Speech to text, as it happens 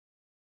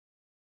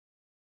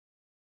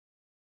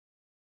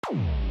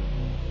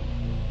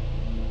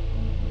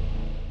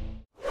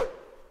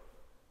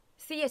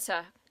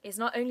Theatre is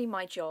not only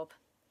my job,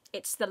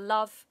 it's the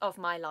love of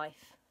my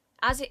life,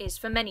 as it is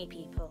for many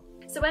people.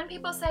 So when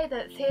people say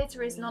that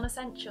theatre is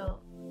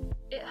non-essential,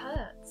 it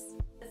hurts.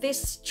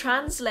 This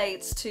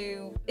translates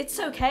to it's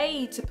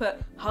okay to put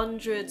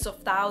hundreds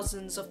of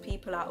thousands of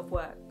people out of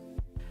work.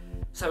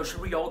 So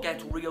should we all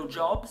get real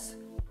jobs?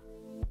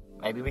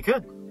 Maybe we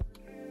could.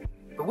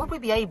 But would we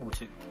be able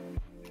to?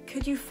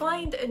 Could you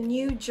find a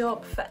new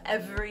job for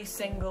every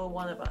single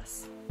one of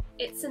us?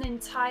 It's an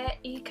entire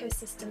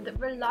ecosystem that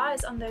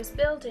relies on those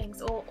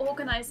buildings or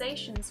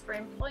organisations for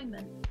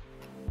employment.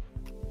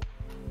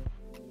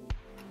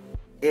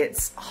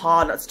 It's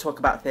hard not to talk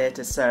about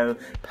theatre so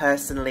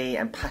personally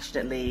and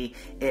passionately.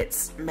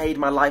 It's made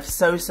my life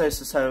so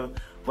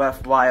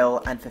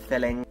worthwhile and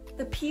fulfilling.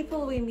 The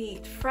people we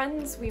meet,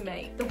 friends we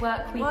make, the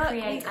work we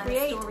create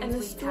and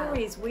the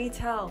stories we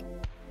tell.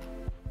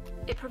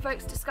 It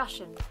provokes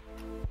discussion,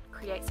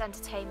 creates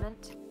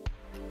entertainment,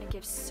 and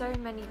gives so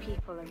many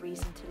people a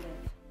reason to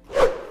live.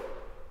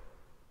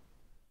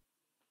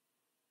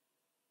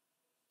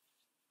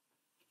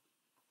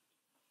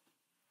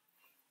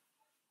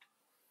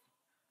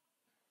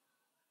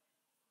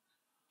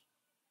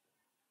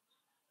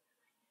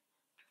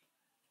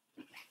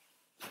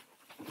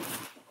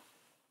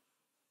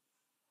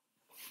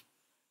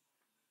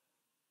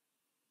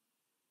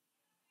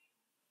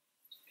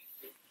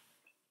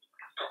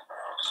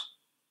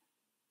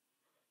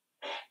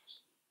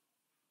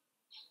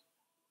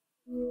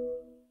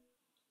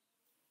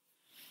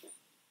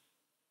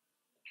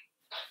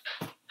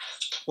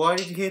 Why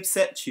did he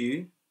upset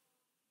you?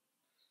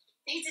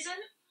 He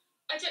didn't.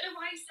 I don't know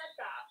why he said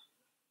that.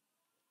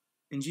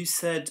 And you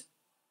said...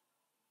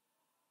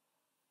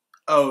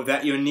 Oh,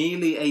 that you're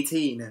nearly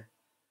 18. And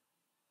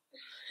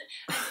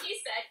he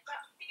said,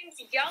 that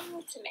seems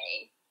young to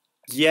me.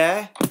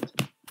 Yeah?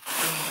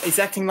 He's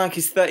acting like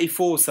he's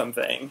 34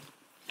 something.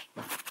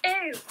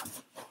 Ew.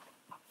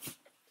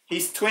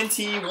 He's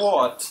 20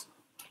 what?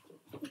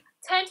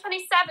 Turned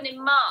 27 in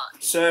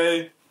March.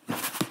 So...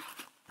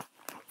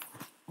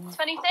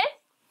 25th?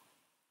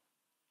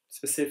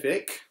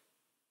 Specific.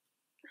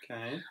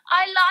 Okay.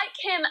 I like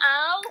him,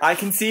 Al. I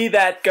can see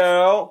that,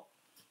 girl.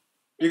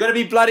 You're gonna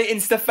be bloody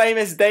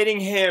Insta-famous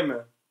dating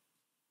him.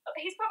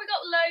 He's probably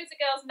got loads of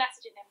girls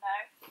messaging him,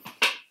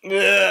 though.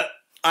 Ugh.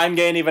 I'm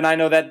gay and even I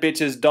know that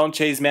bitches don't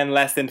chase men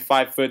less than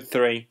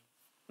 5'3".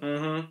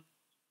 Mm-hmm.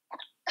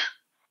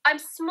 I'm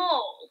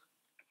small.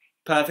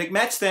 Perfect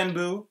match then,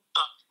 boo.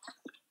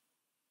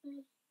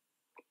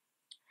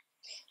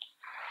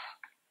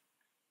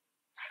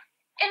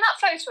 In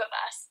that photo of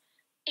us,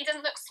 he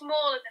doesn't look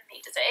smaller than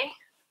me, does he?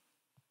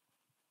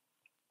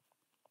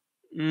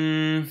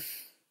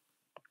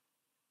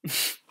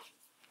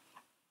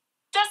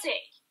 Does he?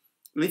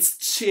 Let's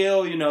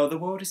chill, you know, the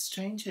world is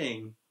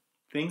changing.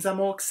 Things are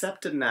more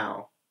accepted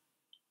now.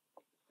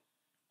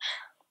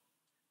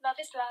 Love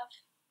is love.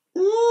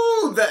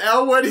 Ooh, the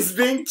L word is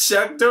being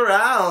chucked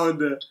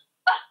around. Allow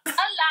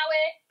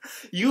it.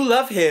 You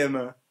love him.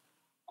 I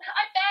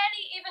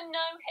barely even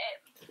know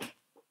him.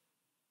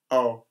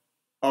 Oh.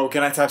 Oh,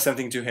 can I type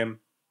something to him?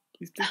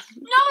 Please, please.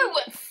 No!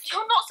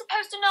 You're not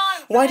supposed to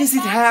know. Why does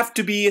it have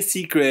to be a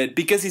secret?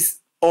 Because he's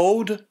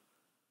old?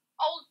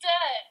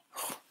 Older.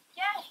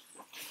 Yes.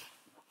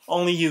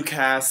 Only you,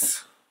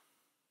 Cass.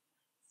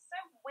 So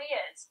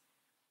weird.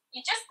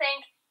 You just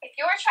think if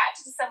you're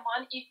attracted to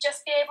someone, you'd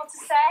just be able to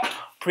say.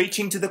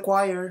 Preaching to the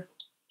choir.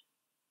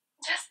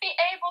 Just be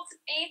able to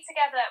be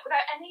together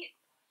without any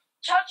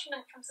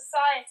judgment from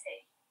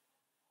society.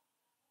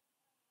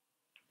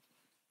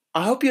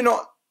 I hope you're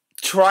not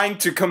trying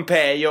to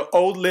compare your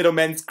old little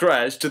man's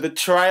crush to the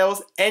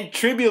trials and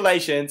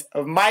tribulations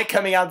of my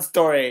coming out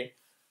story.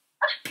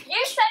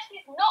 You said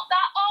he's not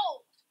that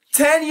old.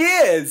 10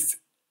 years!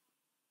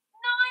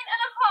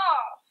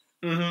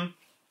 9.5. Mm-hmm.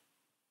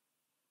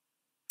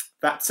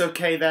 That's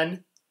okay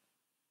then.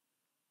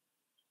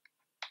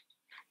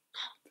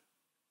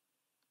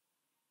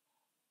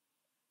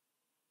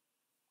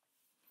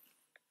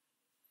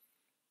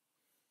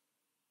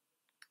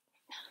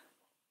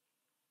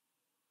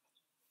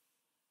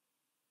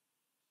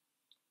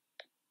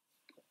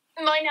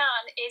 My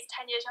nan is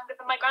 10 years younger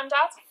than my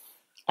granddad.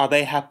 Are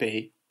they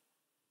happy?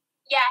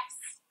 Yes.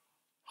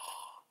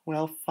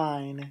 Well,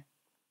 fine.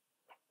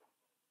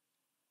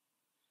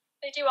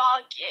 They do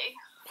argue.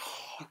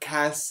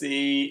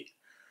 Cassie,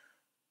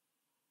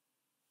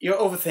 you're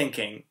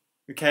overthinking,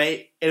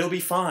 okay? It'll be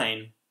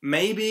fine.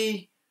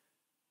 Maybe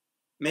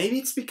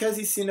it's because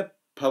he's in a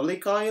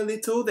public eye a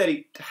little that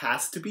it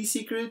has to be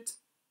secret.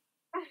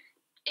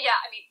 Yeah,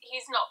 I mean,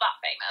 he's not that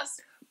famous.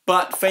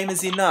 But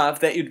famous enough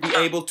that you'd be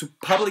able to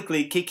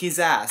publicly kick his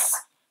ass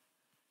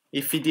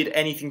if he did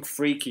anything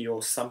freaky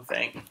or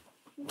something.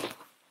 Do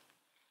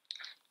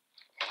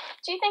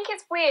you think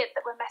it's weird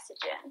that we're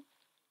messaging?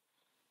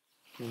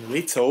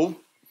 Little.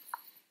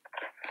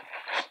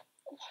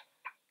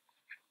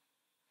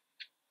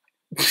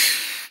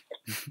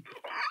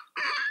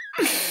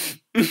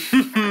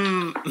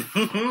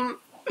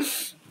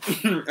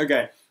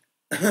 Okay.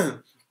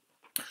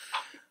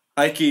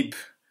 I keep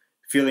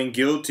feeling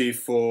guilty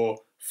for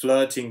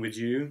flirting with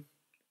you,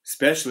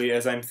 especially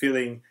as I'm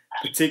feeling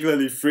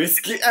particularly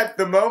frisky at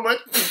the moment.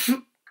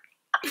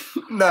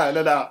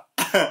 No.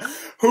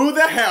 Who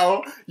the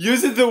hell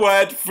uses the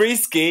word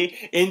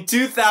frisky in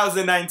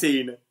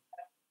 2019?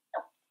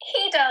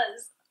 He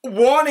does.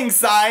 Warning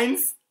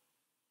signs!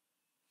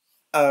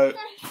 He then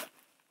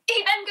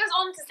goes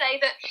on to say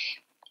that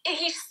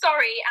he's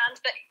sorry and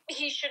that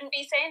he shouldn't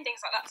be saying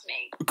things like that to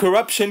me.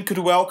 Corruption could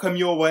welcome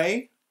your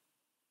way.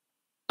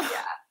 Yeah.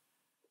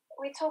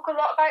 We talk a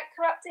lot about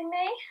corrupting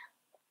me.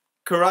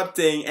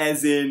 Corrupting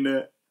as in...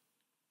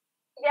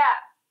 Yeah.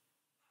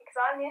 Because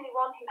I'm the only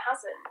one who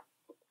hasn't,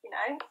 you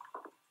know?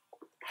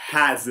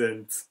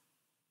 Hasn't.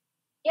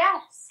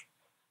 Yes.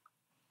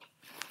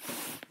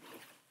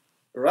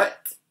 Right.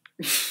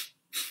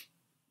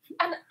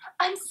 And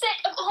I'm sick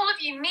of all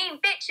of you mean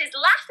bitches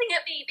laughing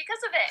at me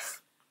because of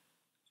it.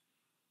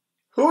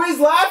 Who is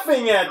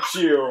laughing at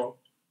you?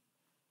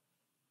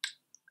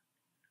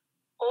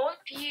 All of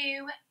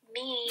you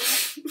mean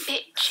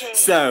bitches.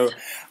 So,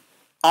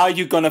 are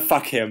you gonna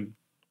fuck him?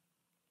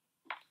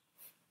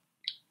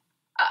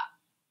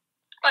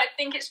 I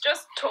think it's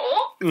just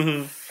talk.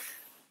 Mm-hmm.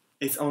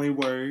 It's only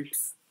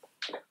words.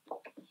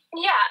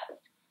 Yeah,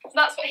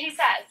 that's what he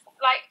says.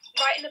 Like,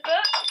 writing a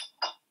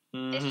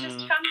book, it's just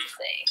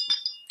fantasy.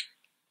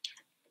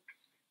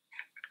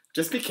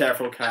 Just be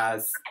careful,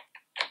 Kaz.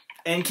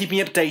 And keep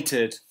me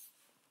updated.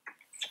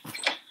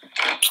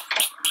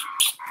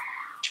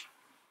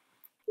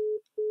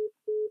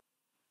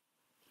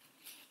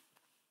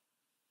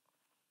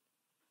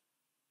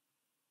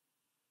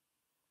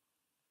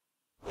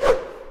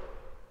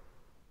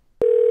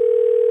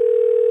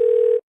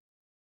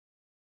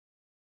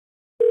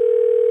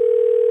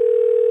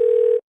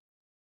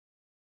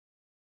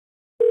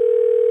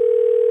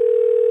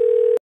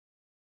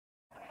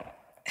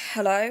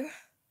 Hello?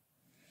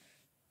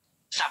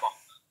 Sabo.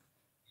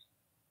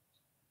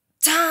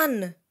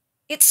 Dan!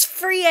 It's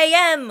 3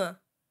 AM!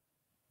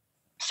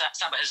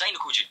 Sabo, has Zaina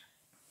called you?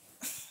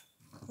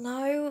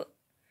 No.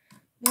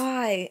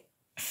 Why?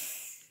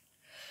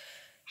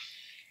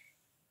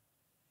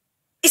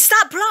 Is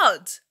that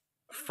blood?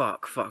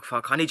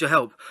 Fuck. I need your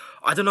help.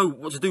 I don't know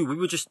what to do. We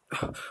were just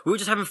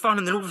having fun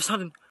and then all of a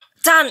sudden...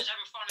 Dan,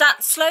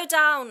 slow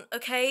down,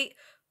 okay?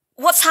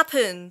 What's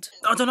happened?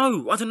 I don't know.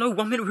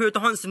 1 minute we were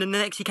dancing and the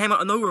next he came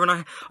out of nowhere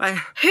and I...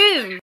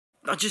 Who?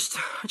 I just...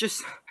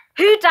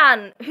 Who,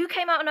 Dan? Who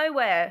came out of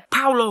nowhere?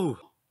 Paolo!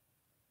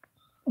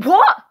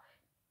 What?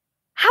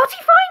 How'd he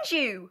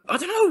find you? I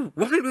don't know.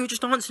 1 minute we were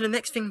just dancing and the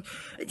next thing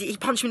he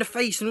punched me in the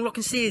face and all I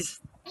can see is...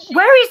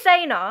 Where is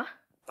Zaina?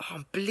 Oh,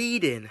 I'm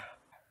bleeding.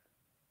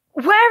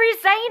 Where is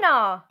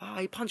Zaina? Oh,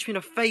 he punched me in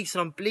the face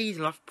and I'm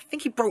bleeding. I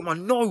think he broke my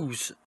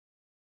nose.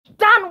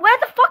 Dan, where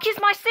the fuck is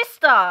my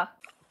sister?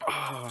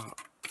 Oh,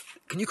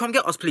 can you come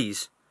get us,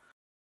 please?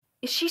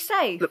 Is she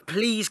safe? Look,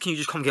 please, can you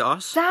just come get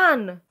us?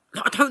 Dan!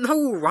 No, I don't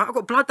know, alright? I've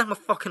got blood down my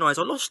fucking eyes.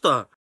 I lost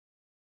her.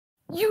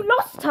 You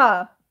lost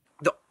her?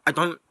 No, I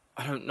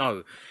don't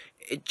know.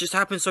 It just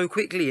happened so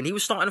quickly and he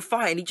was starting to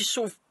fight and he just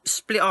sort of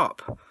split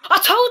up. I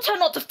told her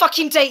not to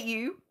fucking date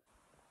you!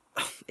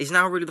 Is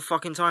now really the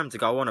fucking time to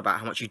go on about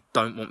how much you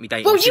don't want me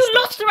dating Well, your you sister?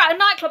 lost her at a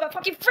nightclub at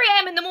fucking 3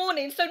 AM in the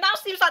morning, so now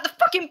seems like the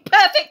fucking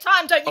perfect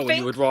time, don't you Oh, think?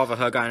 you would rather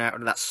her going out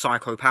with that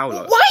psycho Paolo?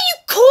 Why are you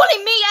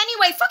calling me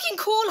anyway? Fucking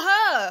call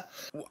her!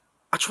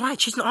 I tried,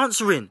 she's not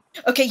answering.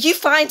 Okay, you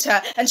find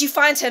her, and you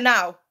find her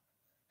now.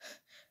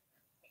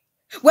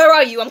 Where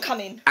are you? I'm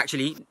coming.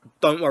 Actually,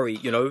 don't worry,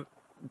 you know.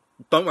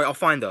 Don't worry, I'll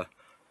find her.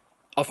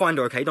 I'll find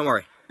her, okay? Don't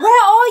worry.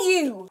 Where are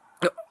you?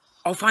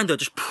 I'll find her,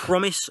 just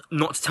promise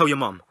not to tell your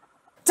mum.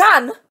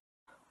 Dan!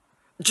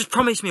 Just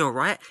promise me,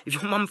 alright? If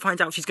your mum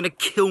finds out, she's gonna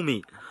kill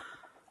me.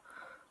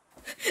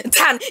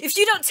 Dan, if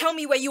you don't tell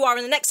me where you are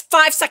in the next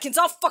 5 seconds,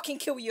 I'll fucking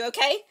kill you,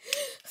 okay?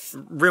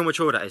 Real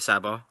mature, that is,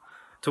 Saba.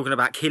 Talking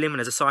about killing when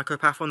there's a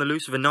psychopath on the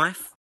loose with a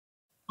knife.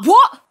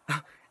 What?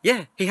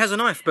 Yeah, he has a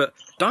knife, but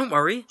don't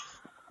worry.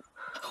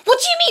 What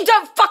do you mean,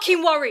 don't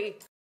fucking worry?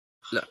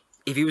 Look,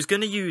 if he was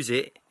gonna use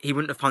it, he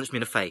wouldn't have punched me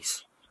in the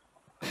face.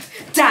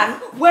 Dan,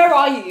 where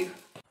are you?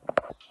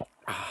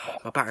 Oh,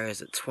 my battery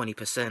is at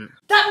 20%.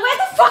 Dan, where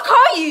the fuck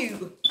are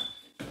you?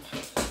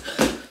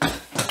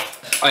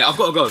 Alright, I've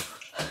gotta go.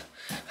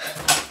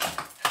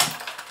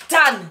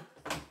 Dan!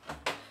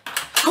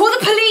 Call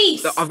the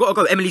police! Look, I've gotta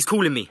go, Emily's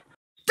calling me.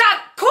 Dan,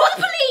 call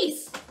the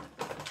police!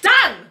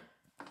 Dan!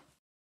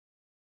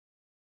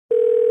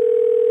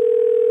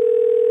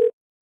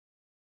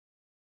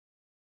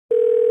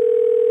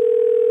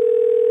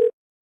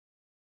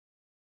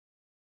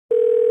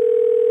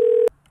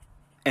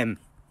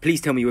 Please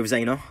tell me you're with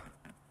Zaina.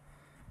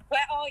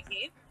 Where are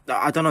you?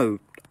 I don't know.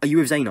 Are you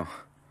with Zaina?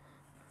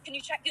 Can you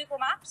check Google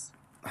Maps?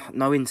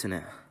 No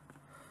internet.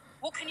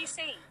 What can you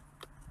see?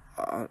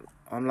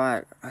 I'm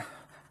like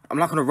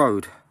on a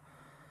road.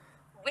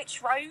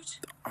 Which road?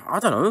 I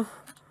don't know.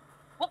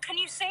 What can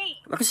you see?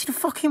 I can see the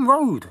fucking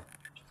road.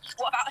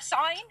 What about a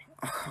sign?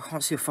 I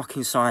can't see a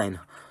fucking sign.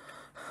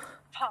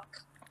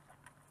 Fuck.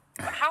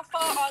 How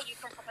far are you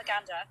from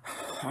propaganda?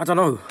 I don't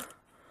know.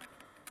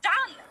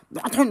 Dan!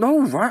 I don't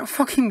know, right? I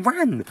fucking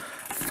ran.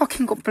 I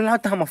fucking got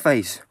blood down my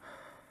face.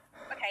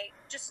 Okay,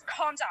 just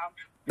calm down.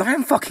 I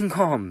am fucking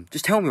calm.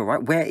 Just tell me,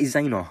 alright? Where is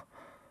Zaina?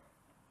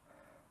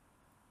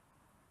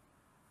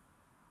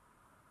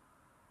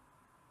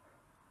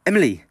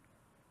 Emily.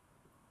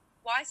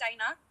 Why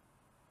Zaina?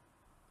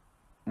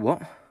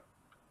 What?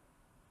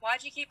 Why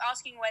do you keep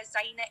asking where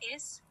Zaina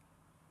is?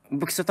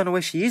 Because I don't know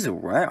where she is,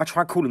 alright? I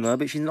tried calling her,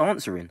 but she's not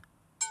answering.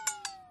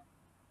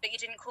 But you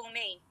didn't call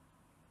me.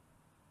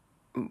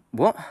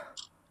 What?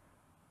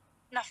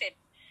 Nothing.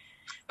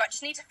 But I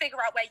just need to figure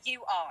out where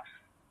you are.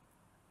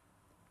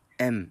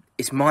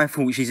 It's my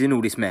fault she's in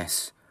all this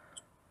mess.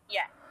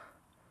 Yeah.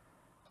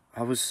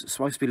 I was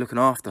supposed to be looking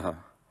after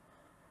her.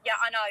 Yeah,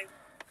 I know.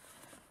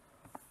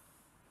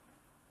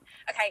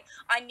 Okay,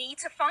 I need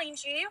to find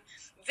you.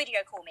 Video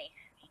call me.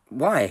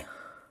 Why?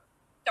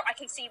 So I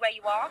can see where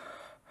you are.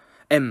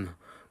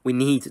 We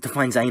need to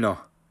find Zaina.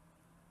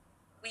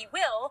 We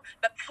will,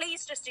 but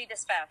please just do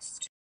this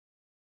first.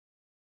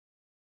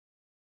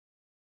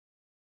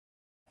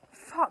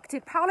 Fuck,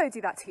 did Paolo do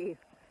that to you?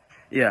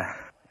 Yeah.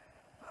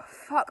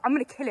 Fuck, I'm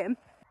gonna kill him.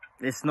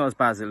 It's not as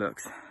bad as it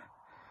looks.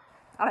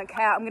 I don't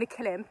care, I'm gonna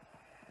kill him.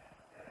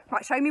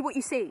 Right, show me what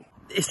you see.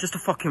 It's just a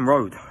fucking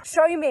road.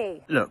 Show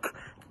me. Look,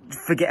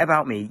 forget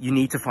about me. You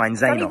need to find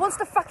Zaina. He wants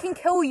to fucking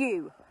kill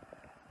you.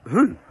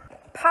 Who?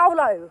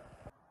 Paolo.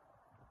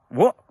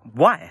 What?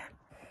 Why?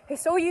 He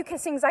saw you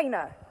kissing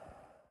Zaina.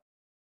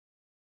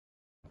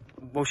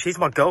 Well, she's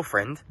my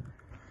girlfriend.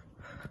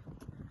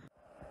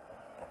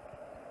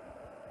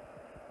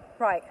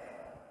 Right.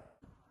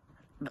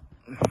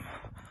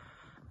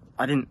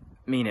 I didn't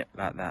mean it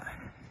like that.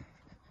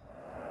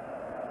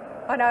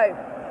 I know.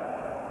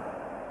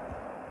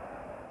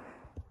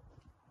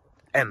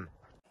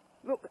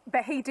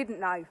 But he didn't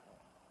know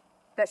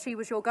that she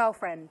was your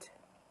girlfriend.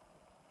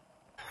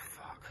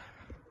 Fuck.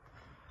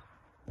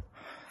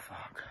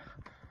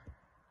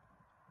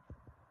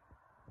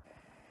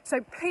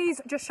 So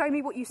please just show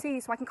me what you see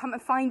so I can come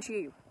and find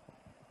you.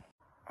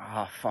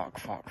 Ah, fuck.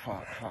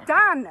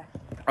 Dan!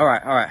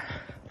 Alright.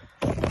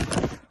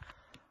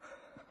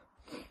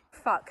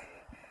 Fuck.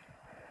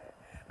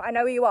 But I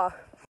know where you are.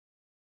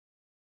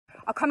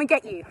 I'll come and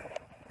get you.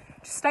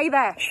 Just stay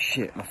there.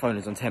 Shit, my phone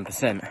is on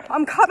 10%.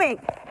 I'm coming!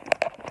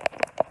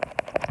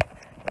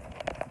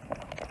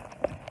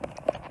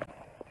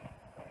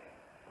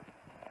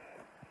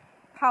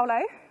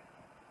 Paolo?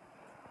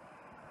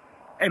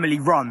 Emily,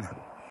 run!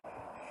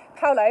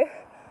 Paolo?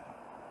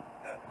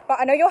 But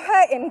I know you're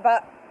hurting,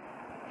 but...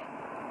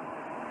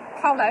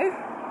 Paolo?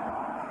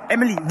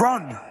 Emily,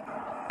 run!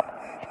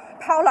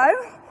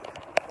 Paolo?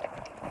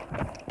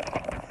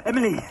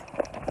 Emily!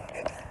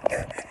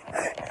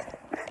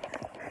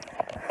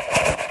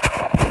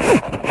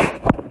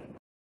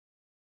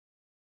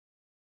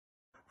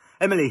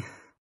 Emily!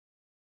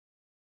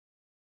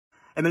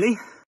 Emily?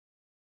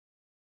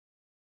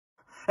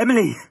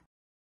 Emily!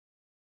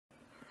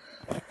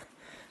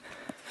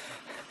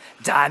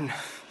 Dan!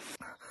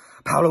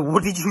 Paolo,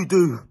 what did you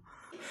do?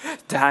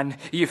 Dan,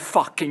 you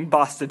fucking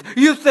bastard!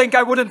 You think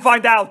I wouldn't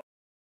find out?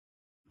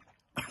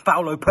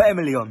 Paolo, put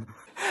Emily on.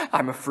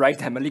 I'm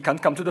afraid Emily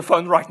can't come to the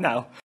phone right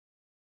now.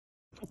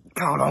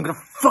 Paolo, I'm gonna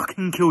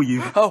fucking kill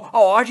you. Oh,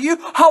 are you?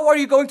 How are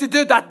you going to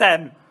do that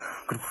then?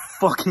 I'm gonna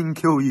fucking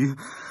kill you.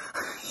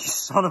 You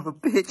son of a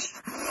bitch.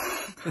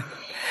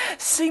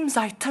 Seems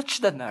I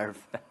touched the nerve.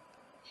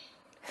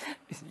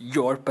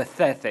 You're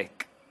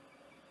pathetic.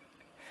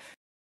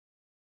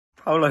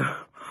 Paolo,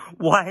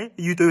 why are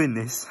you doing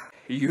this?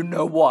 You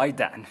know why,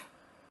 Dan.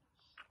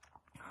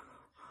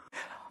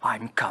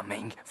 I'm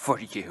coming for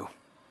you.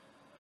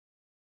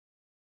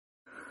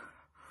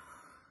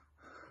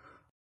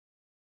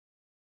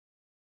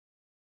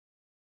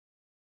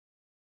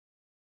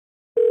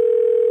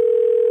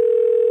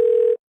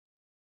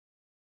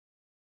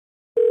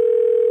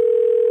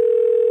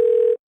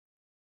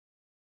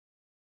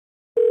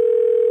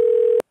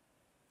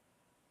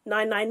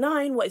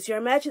 "999, what is your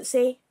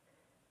emergency?"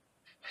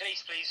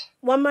 Police, please.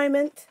 One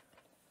moment.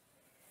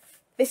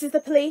 This is the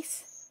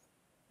police.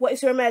 What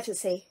is your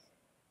emergency?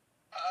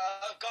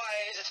 A guy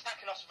is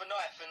attacking us with a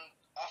knife and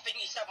I think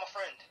he stabbed my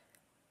friend.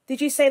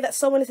 Did you say that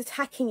someone is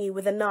attacking you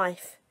with a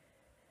knife?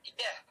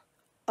 Yeah.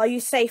 Are you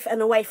safe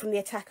and away from the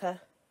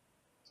attacker?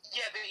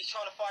 Yeah, but he's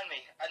trying to find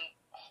me and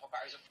my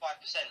battery's at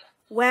 5%.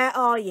 Where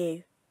are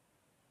you?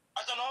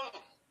 I don't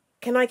know.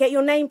 Can I get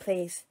your name,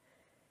 please?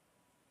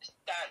 It's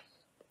Dan.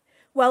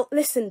 Well,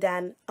 listen,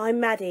 Dan, I'm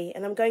Maddie,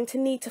 and I'm going to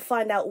need to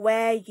find out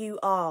where you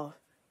are.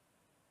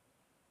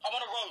 I'm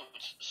on a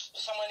road,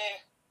 somewhere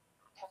near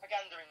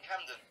Propaganda in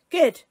Camden.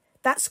 Good,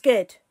 that's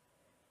good.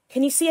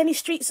 Can you see any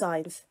street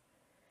signs?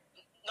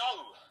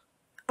 No.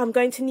 I'm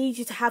going to need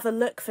you to have a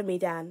look for me,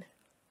 Dan.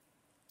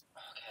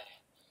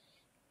 Okay.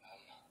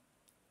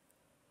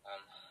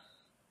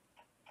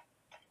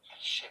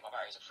 Shit, my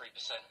battery's at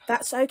 3%.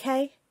 That's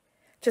okay.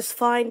 Just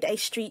find a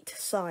street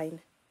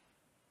sign.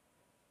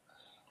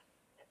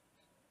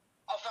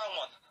 I found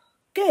one.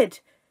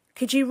 Good.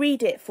 Could you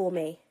read it for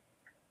me?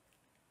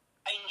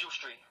 Angel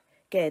Street.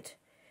 Good.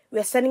 We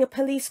are sending a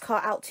police car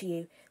out to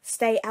you.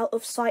 Stay out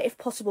of sight if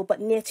possible, but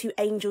near to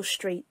Angel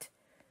Street.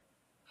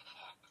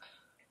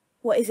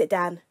 What is it,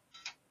 Dan?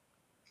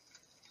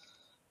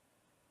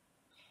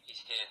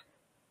 He's here.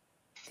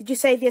 Did you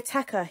say the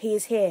attacker? He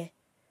is here.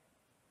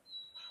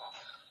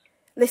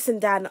 Listen,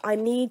 Dan, I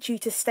need you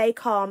to stay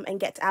calm and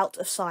get out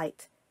of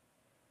sight.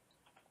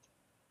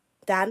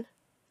 Dan?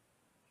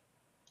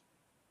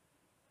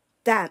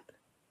 Dan?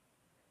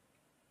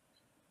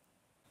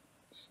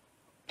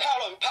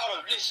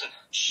 Paolo, listen.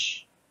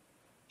 Shh.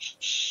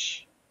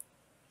 Shh.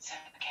 It's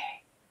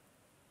okay.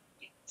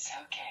 It's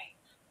okay.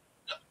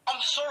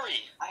 I'm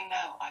sorry. I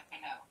know.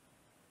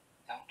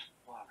 Don't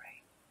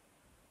worry.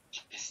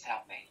 Just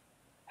tell me,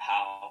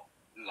 how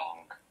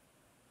long?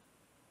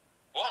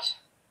 What?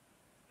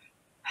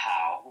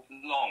 How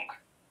long?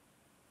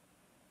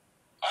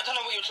 I don't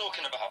know what you're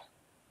talking about.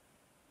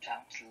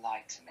 Don't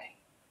lie to me.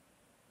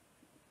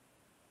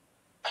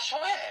 I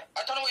swear,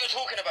 I don't know what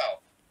you're talking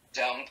about.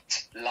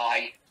 Don't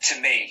lie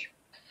to me.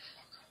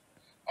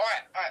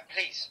 Alright,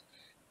 please.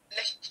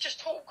 Let's just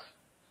talk.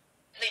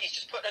 Please,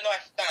 just put the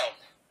knife down.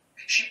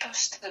 She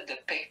posted the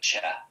picture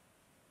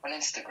on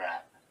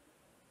Instagram.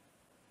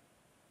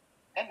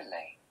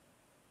 Emily,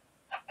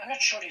 I'm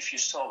not sure if you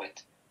saw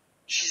it.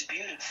 She's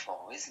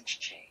beautiful, isn't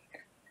she?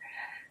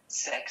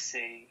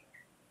 Sexy.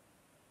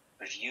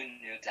 But you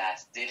knew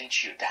that,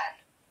 didn't you, Dan?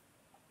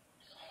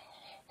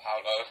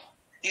 Paolo.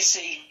 You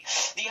see,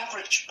 the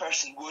average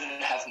person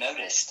wouldn't have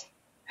noticed.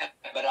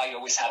 But I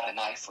always have an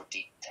eye for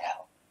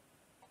detail.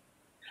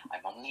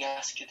 I've only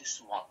asked you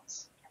this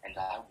once, and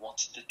I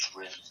want the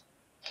truth.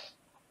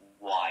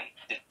 Why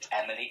did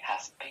Emily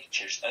have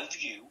pictures of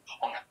you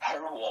on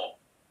her wall?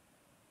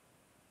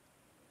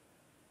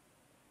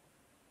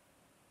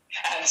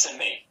 Answer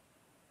me.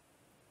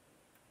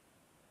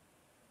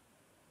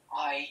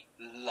 I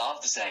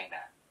love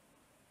Zaina.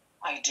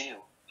 I do.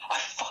 I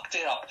fucked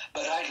it up,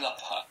 but I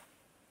love her.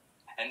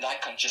 And I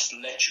can't just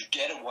let you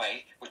get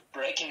away with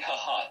breaking her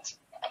heart.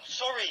 I'm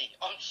sorry.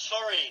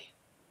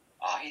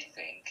 I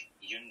think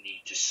you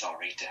need to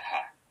sorry to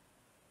her.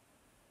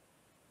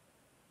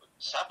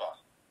 Saba?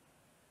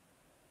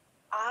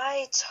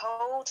 I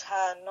told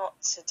her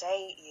not to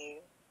date you.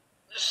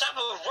 Saba,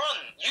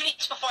 run! You need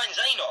to find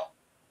Zaina.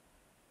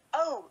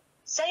 Oh,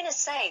 Zaina's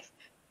safe.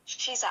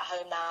 She's at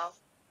home now.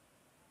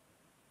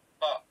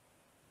 But...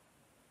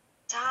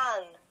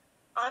 Dan,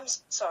 I'm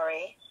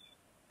sorry.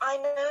 I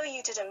know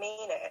you didn't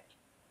mean it.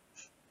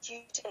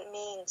 You didn't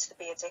mean to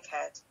be a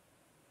dickhead.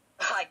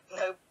 Like,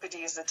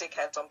 nobody's a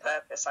dickhead on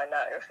purpose, I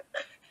know.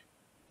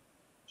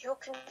 You're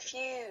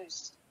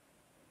confused.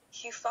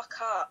 You fuck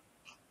up.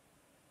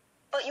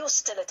 But you're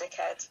still a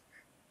dickhead.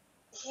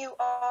 You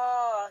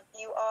are.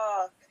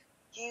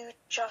 You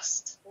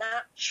just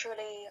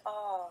naturally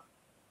are.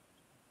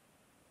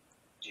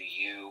 Do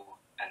you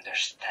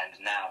understand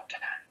now, Dan?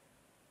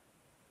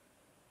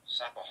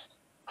 Saba.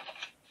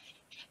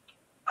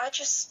 I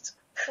just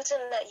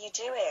couldn't let you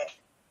do it.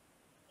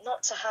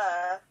 Not to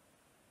her.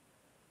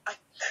 I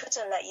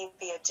couldn't let you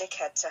be a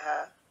dickhead to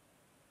her.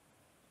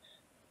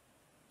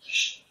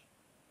 Shh.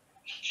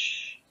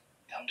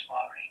 Don't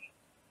worry.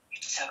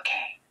 It's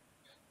okay.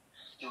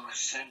 You'll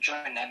soon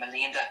join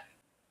Emily in the...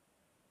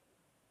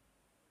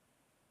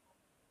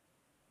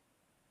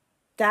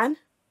 Dan?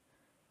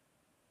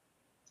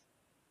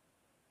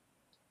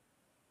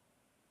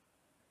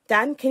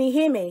 Dan, can you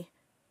hear me?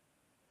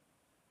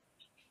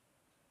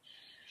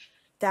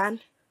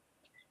 Dan?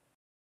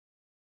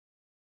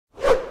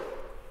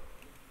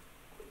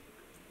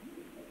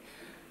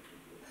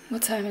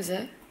 What time is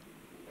it?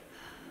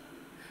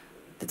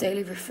 The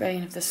daily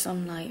refrain of the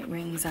sunlight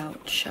rings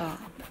out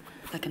sharp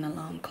like an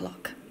alarm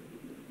clock.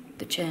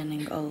 The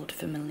churning old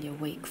familiar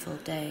wakeful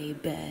day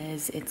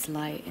bears its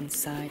light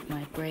inside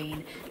my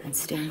brain and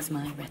stings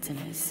my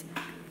retinas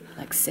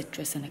like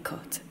citrus in a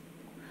cut.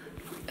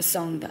 A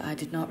song that I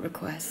did not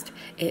request.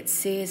 It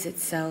sears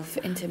itself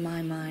into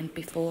my mind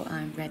before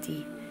I'm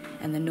ready,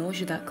 and the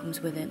nausea that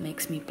comes with it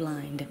makes me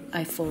blind.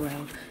 I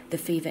furrow, the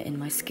fever in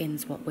my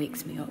skin's what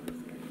wakes me up,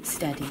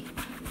 steady.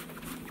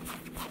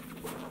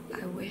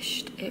 I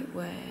wished it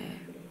were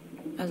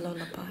a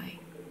lullaby.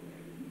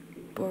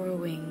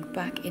 Burrowing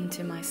back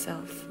into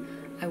myself,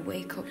 I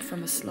wake up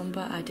from a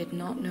slumber I did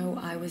not know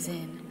I was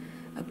in,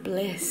 a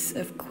bliss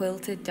of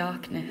quilted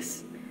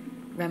darkness.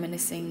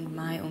 Reminiscing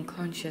my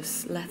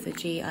unconscious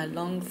lethargy, I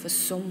long for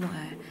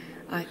somewhere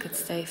I could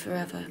stay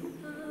forever,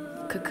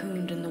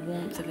 cocooned in the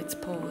warmth of its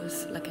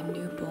paws like a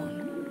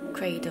newborn,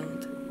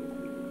 cradled.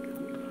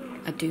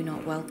 I do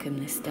not welcome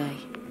this day.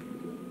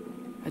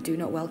 I do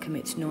not welcome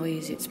its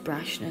noise, its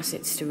brashness,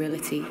 its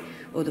sterility,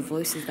 or the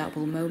voices that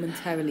will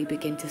momentarily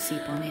begin to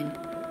seep on in.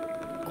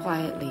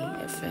 Quietly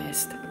at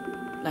first,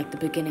 like the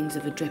beginnings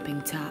of a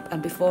dripping tap,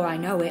 and before I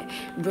know it,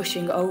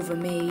 rushing over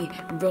me,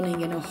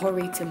 running in a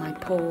hurry to my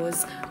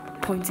paws,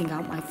 pointing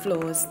out my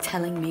flaws,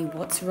 telling me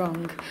what's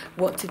wrong,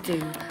 what to do,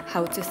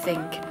 how to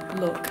think,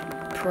 look,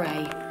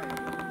 pray.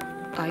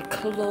 I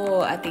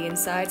claw at the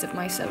insides of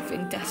myself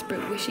in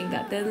desperate wishing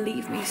that they'll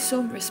leave me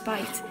some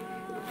respite.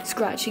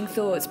 scratching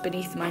thoughts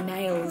beneath my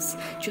nails.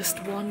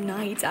 Just one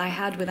night I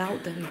had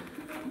without them.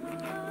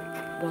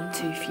 One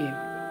too few.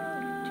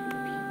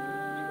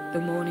 The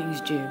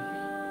morning's due,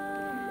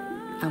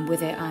 and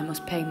with it I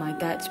must pay my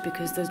debts,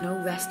 because there's no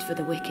rest for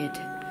the wicked.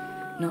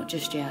 Not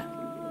just yet.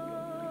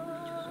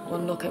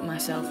 One look at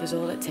myself is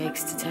all it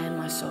takes to turn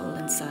my soul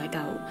inside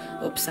out,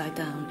 upside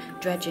down,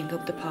 dredging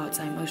up the parts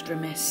I most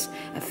remiss.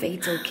 A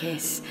fatal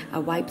kiss. I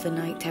wipe the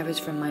night terrors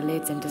from my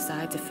lids and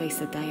decide to face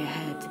the day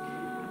ahead,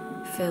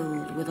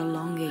 filled with a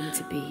longing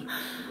to be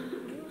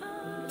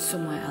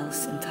somewhere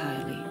else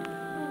entirely.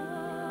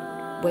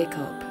 Wake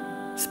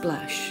up,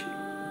 splash.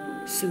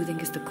 Soothing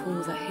is the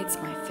cool that hits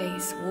my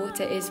face.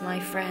 Water is my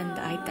friend.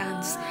 I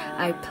dance,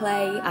 I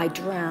play, I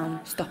drown.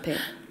 Stop it.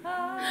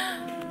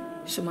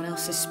 Someone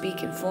else is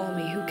speaking for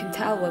me. Who can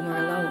tell when we're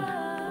alone?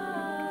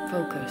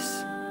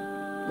 Focus.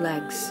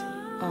 Legs,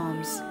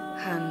 arms,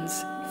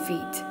 hands,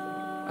 feet.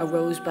 A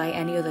rose by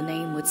any other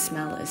name would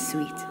smell as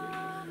sweet.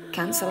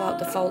 Cancel out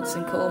the faults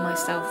and call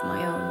myself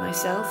my own.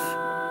 Myself?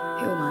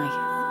 Who am I?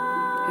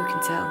 Who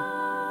can tell?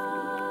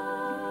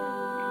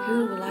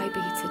 Who will I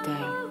be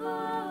today?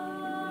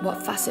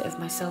 What facet of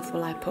myself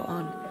will I put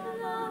on?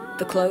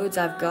 The clothes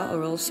I've got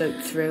are all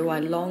soaked through. I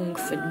long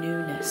for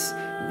newness,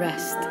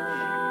 rest,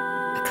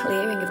 a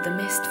clearing of the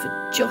mist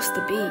for just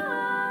a beat.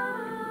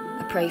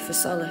 I pray for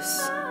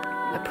solace.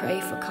 I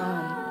pray for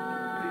calm.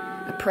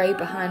 I pray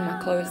behind my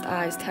closed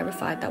eyes,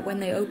 terrified that when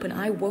they open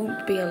I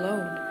won't be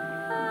alone.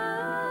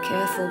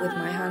 Careful with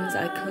my hands,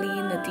 I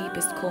clean the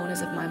deepest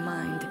corners of my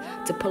mind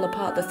to pull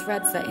apart the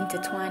threads that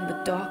intertwine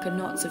with darker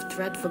knots of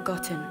thread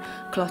forgotten,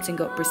 clotting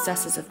up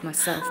recesses of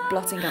myself,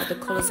 blotting out the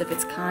colours of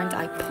its kind.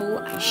 I pull,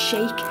 I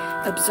shake,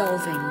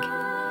 absolving.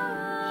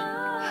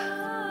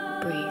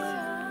 Breathe.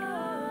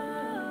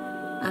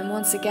 And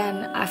once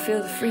again, I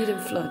feel the freedom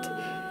flood,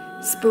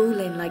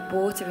 spooling like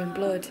water in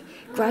blood,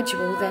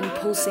 gradual then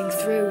pulsing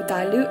through,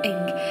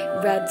 diluting,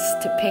 reds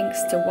to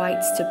pinks to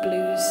whites to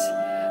blues.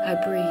 I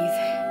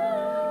breathe.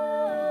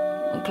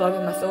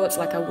 Unclogging my thoughts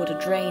like I would a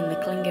drain, the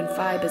clinging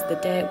fibres, the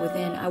dirt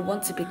within. I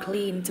want to be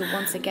clean, to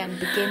once again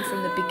begin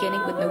from the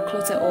beginning with no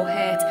clutter or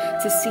hurt,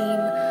 to seem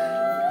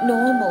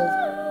normal,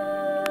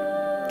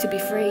 to be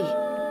free,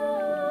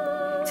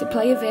 to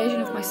play a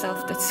version of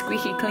myself that's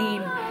squeaky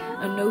clean,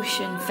 a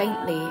notion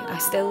faintly I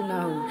still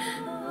know,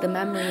 the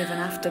memory of an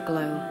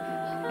afterglow,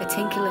 a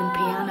tinkling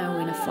piano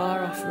in a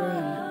far-off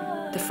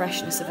room, the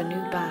freshness of a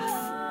new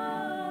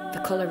bath,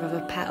 the colour of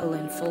a petal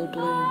in full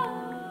bloom.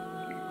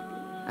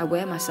 I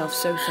wear myself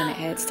so thin it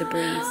hurts to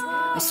breathe.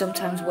 I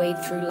sometimes wade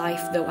through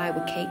life though I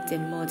were caked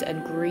in mud,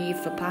 and grieve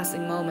for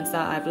passing moments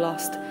that I've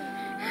lost,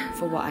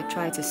 for what I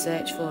tried to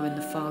search for in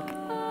the fog.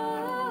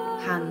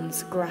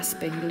 Hands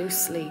grasping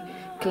loosely,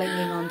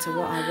 clinging on to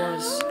what I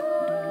was.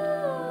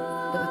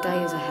 But the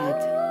day is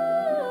ahead,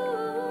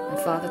 and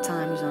Father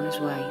Time is on his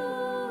way,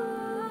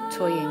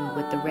 toying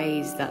with the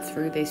rays that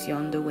through this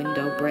yonder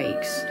window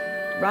breaks.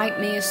 Write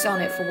me a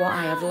sonnet for what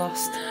I have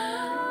lost.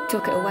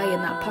 Tuck it away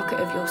in that pocket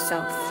of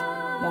yourself,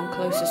 one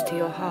closest to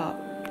your heart.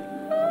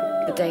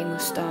 The day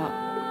must start,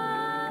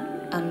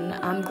 and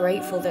I'm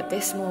grateful that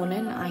this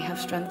morning I have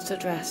strength to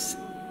dress.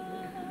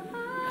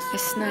 A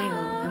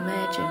snail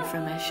emerging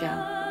from her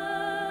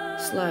shell,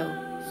 slow,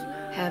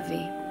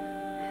 heavy,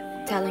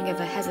 telling of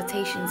her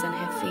hesitations and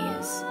her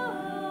fears.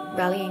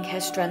 Rallying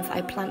her strength,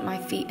 I plant my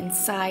feet and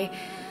sigh.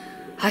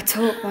 I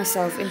talk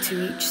myself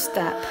into each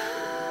step.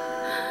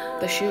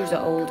 The shoes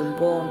are old and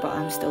worn, but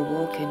I'm still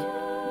walking.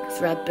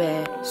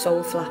 Threadbare,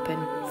 soul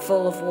flapping,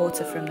 full of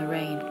water from the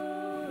rain.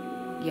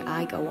 Yet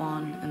I go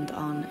on and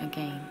on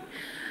again.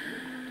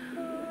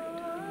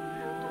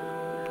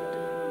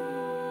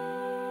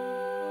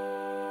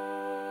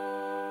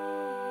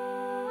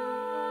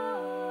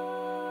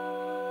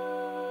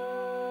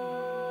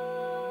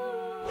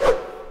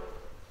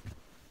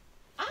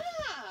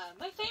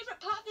 My favourite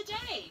part of the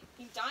day.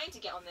 Been dying to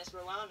get on this for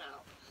a while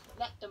now.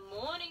 Let the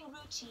morning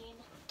routine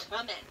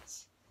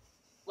commence.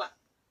 Well,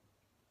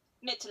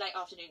 mid to late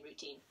afternoon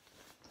routine.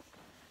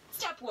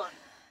 Step 1.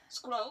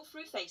 Scroll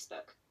through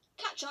Facebook.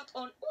 Catch up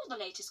on all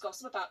the latest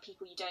gossip about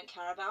people you don't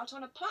care about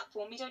on a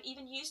platform you don't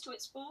even use to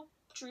its full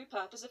true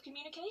purpose of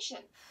communication.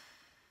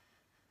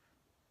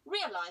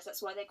 Realise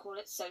that's why they call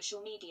it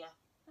social media.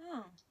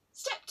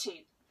 Step 2.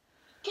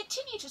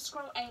 Continue to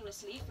scroll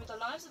aimlessly through the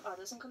lives of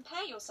others and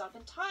compare yourself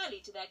entirely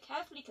to their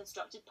carefully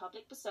constructed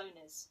public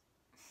personas.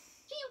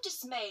 Feel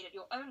dismayed at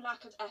your own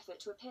lack of effort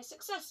to appear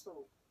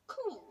successful,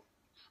 cool,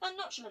 and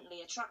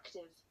nonchalantly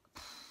attractive.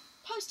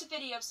 Post a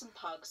video of some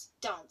pugs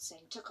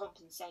dancing to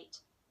compensate.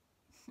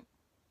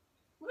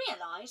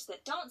 Realise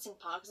that dancing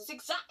pugs is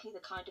exactly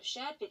the kind of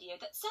shared video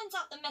that sends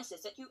out the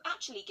message that you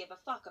actually give a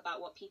fuck about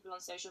what people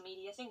on social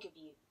media think of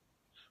you.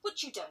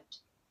 Which you don't,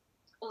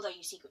 although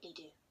you secretly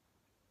do.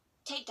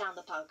 Take down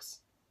the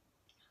pugs.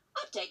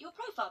 Update your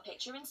profile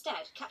picture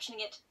instead, captioning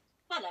it,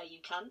 "Hello, you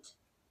cunt."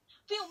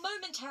 Feel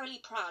momentarily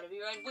proud of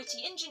your own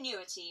witty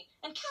ingenuity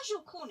and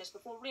casual coolness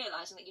before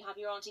realising that you have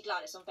your Auntie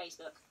Gladys on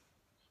Facebook.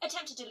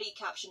 Attempt to delete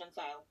caption and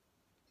fail.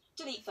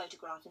 Delete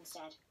photograph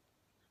instead.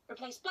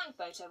 Replace blank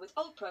photo with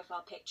old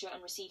profile picture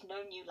and receive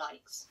no new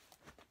likes.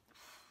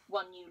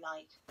 1 new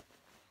like.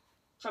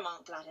 From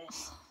Aunt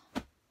Gladys.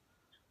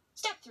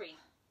 Step 3.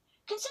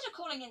 Consider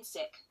calling in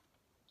sick.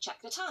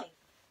 Check the time.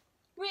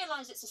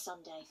 Realise it's a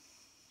Sunday.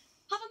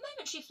 Have a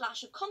momentary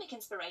flash of comic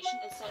inspiration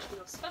and search for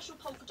your special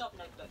polka dot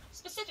notebook,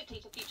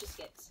 specifically for future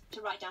skits, to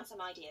write down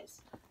some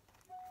ideas.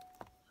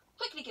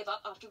 Quickly give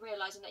up after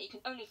realising that you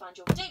can only find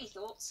your daily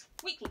thoughts,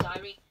 weekly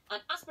diary,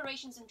 and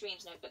aspirations and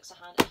dreams notebooks to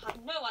hand and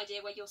have no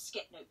idea where your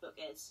skit notebook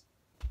is.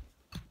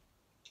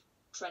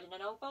 Tread in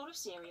an old bowl of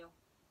cereal.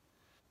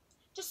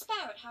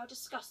 Despair at how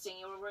disgusting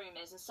your room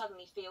is and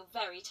suddenly feel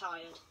very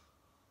tired.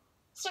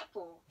 Step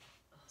 4.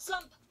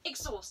 Slump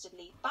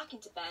exhaustedly back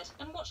into bed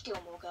and watch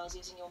Gilmore Girls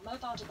using your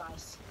mobile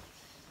device.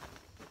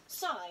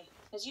 Sigh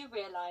as you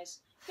realise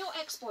your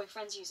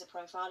ex-boyfriend's user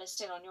profile is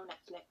still on your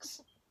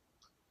Netflix.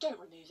 Don't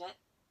remove it,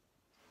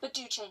 but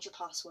do change your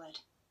password.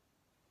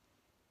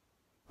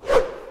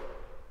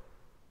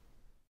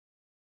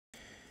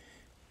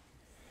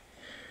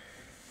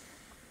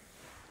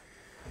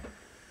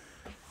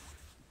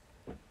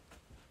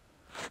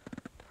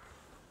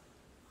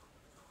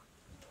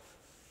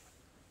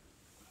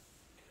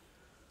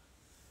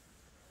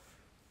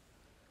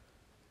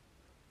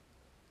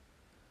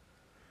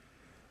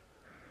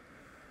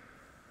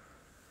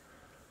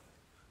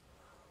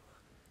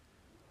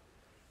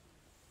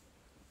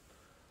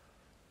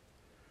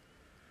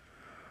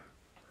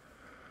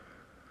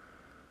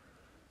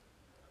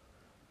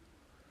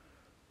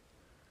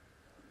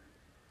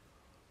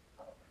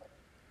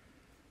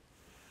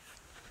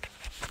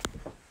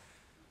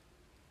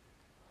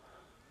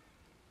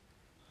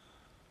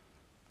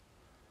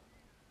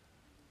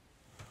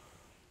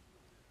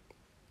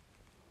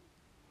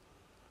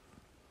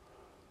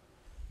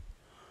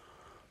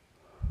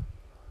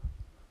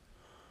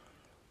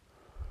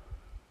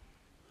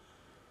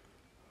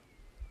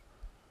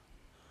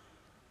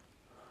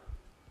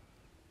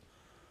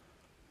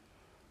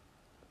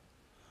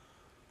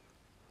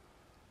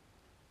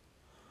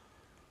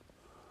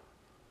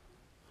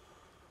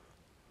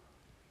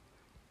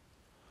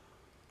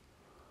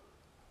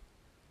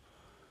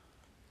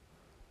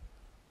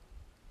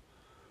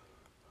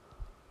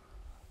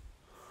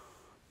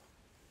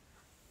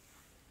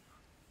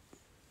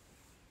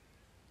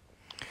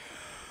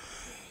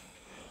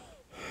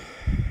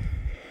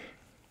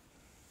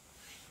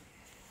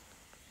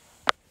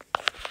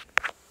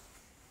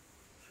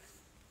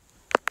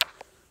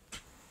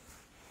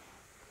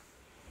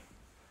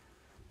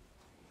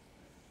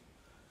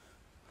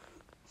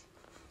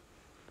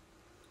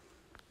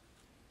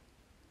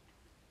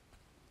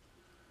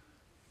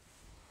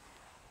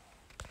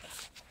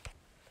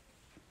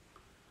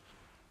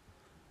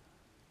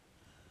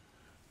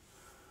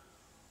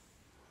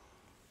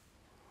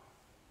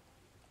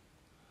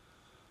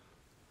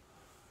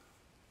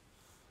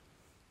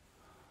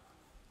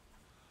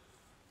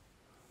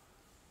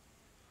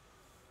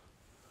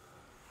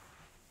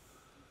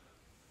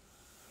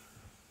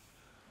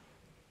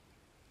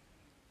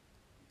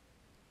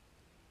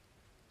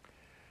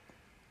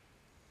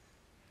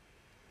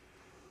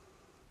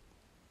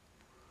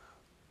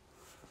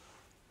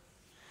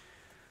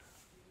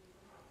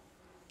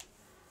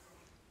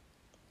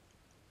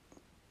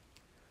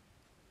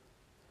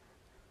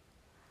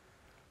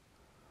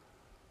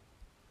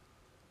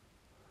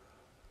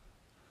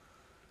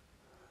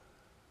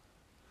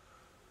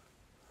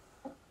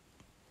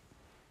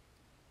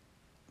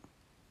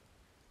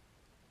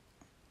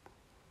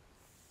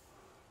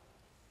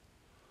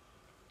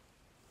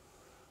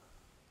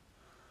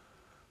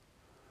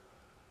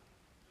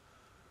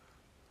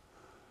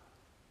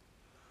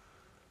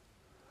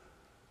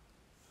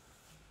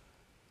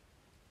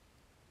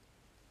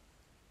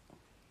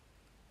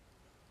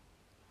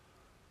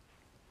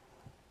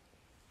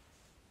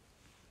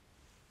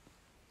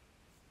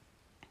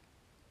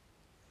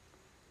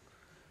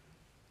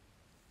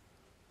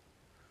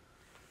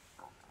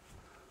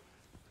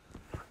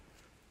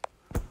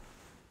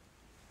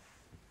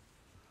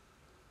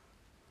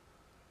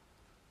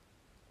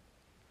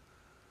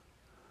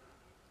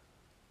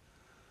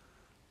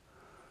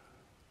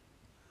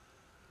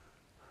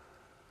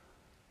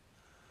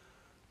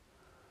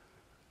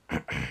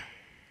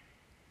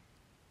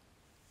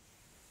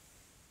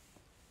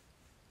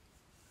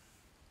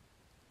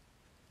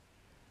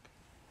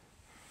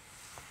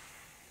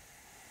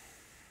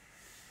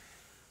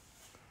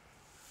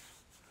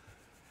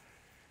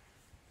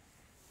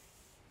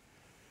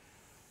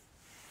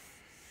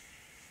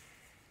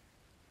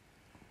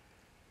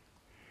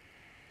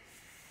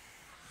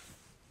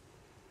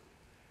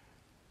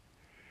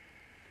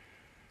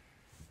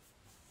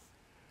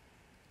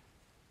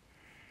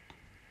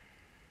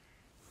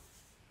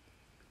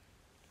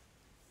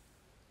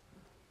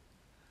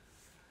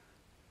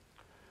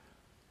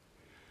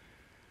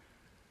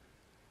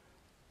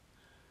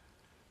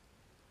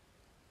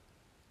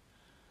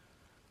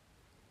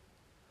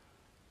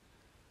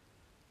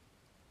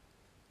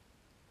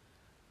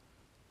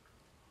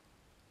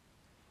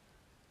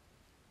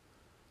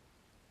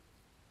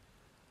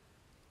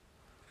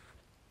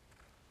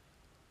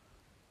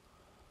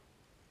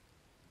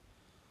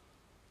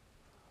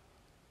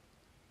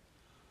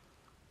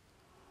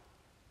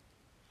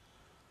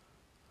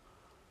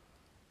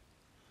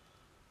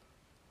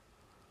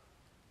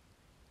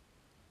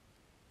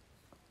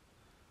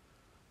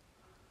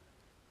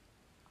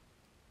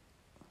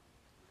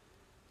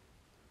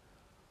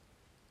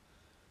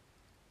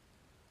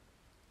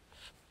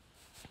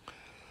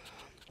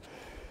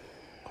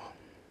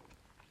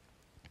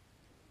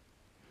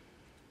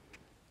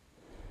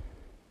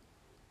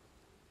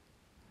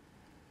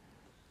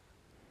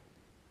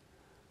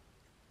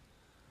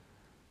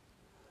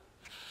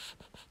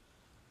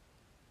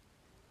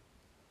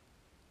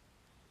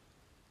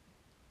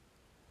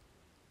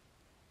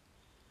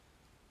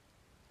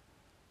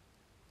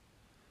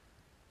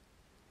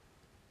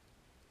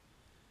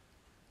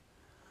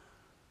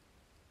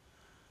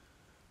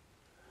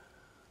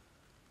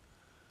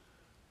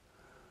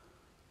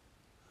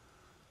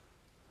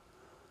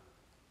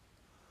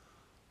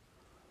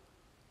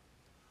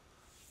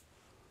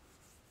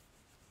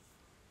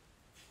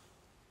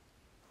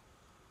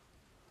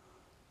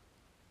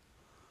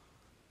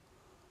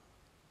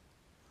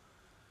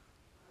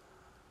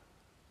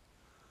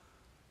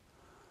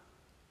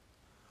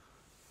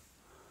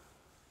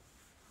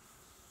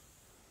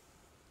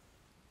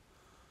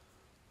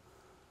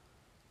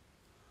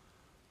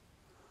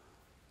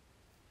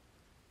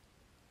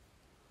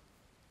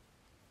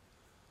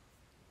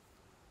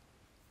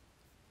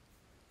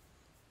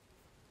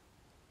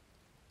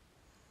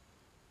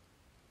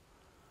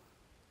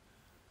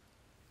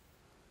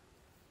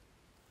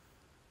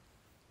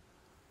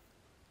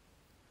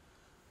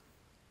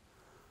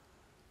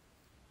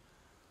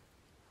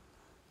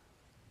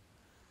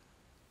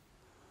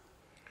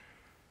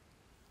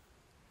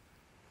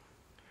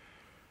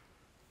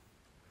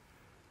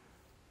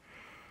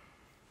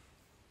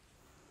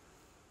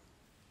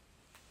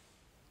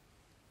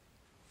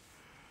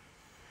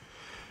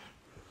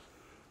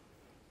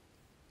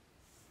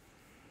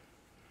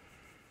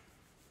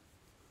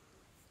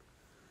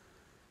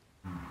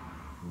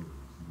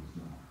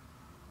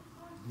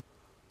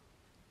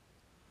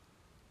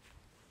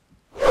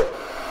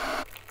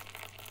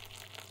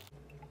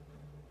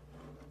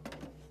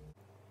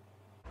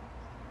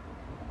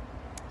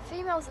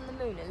 females and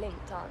the moon are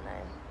linked, aren't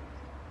they?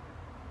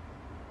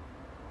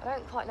 I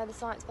don't quite know the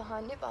science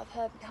behind it, but I've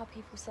heard how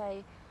people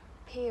say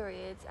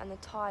periods and the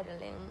tide are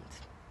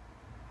linked.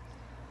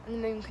 And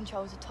the moon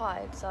controls the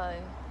tide, so...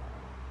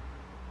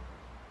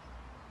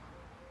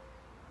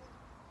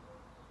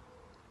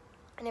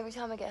 And every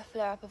time I get a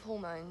flare-up of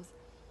hormones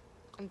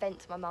and vent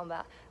to my mum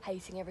about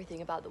hating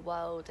everything about the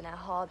world and how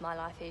hard my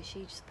life is,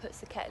 she just puts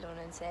the kettle on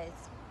and says,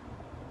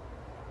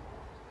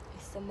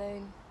 "It's the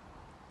moon.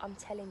 I'm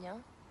telling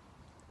you,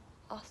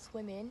 us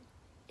women,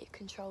 it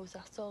controls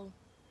us all."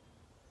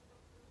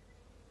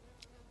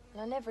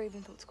 And I never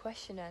even thought to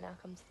question her, now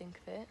come to think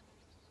of it.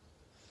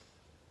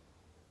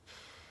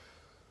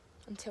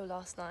 Until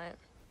last night.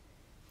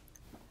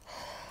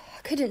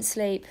 I couldn't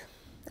sleep.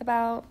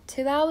 About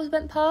 2 hours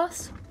went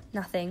past,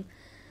 nothing.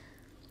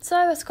 So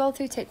I scrolled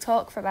through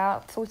TikTok for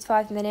about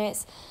 45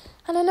 minutes,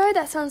 and I know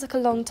that sounds like a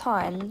long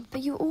time,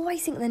 but you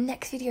always think the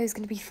next video is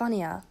going to be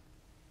funnier.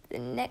 The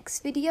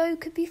next video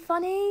could be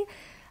funny,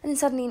 and then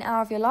suddenly an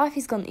hour of your life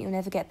is gone that you'll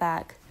never get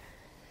back.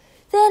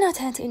 Then I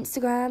turned to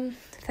Instagram,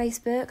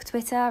 Facebook,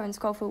 Twitter, and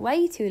scrolled for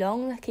way too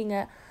long looking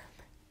at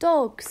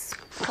dogs,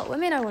 what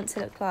women I want to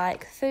look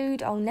like,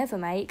 food I'll never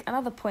make, and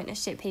other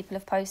pointless shit people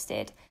have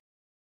posted.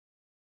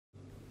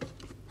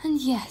 And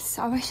yes,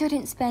 I wish I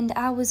didn't spend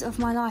hours of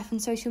my life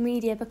on social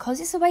media because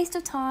it's a waste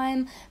of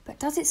time, but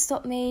does it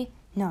stop me?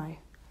 No.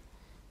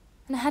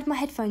 And I had my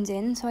headphones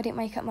in so I didn't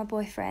wake up my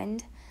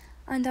boyfriend,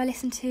 and I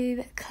listened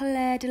to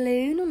Claire de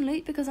Lune on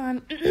loop because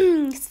I'm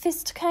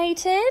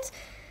sophisticated,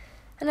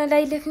 and I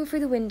lay looking through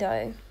the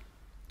window.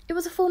 It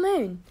was a full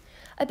moon.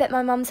 I bet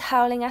my mum's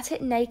howling at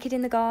it naked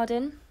in the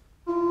garden.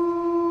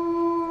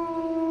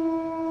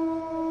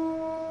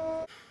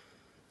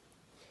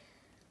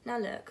 Now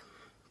look,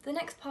 the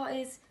next part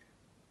is,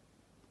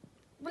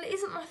 well, it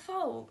isn't my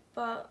fault,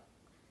 but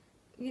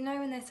you know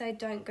when they say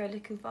don't go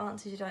looking for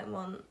answers you don't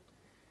want?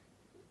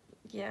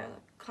 Yeah,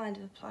 that kind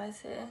of applies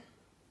here.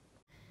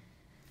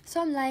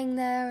 So I'm laying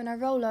there and I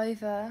roll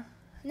over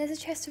and there's a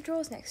chest of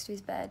drawers next to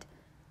his bed.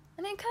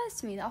 And it occurs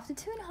to me that after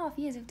 2.5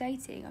 years of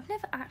dating, I've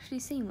never actually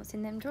seen what's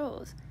in them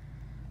drawers.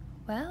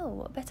 Well,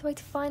 what better way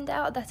to find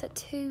out that at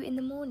 2 in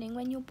the morning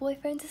when your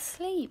boyfriend's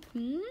asleep,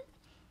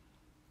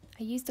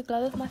 I used the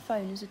glow of my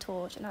phone as a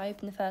torch and I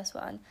opened the first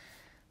one.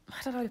 I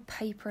had a load of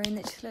paper in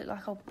that just looked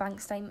like old bank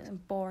statements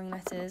and boring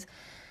letters.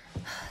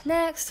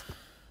 Next,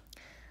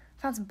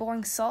 found some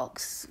boring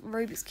socks,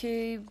 Rubik's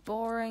Cube,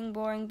 boring,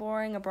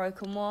 a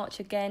broken watch,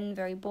 again,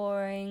 very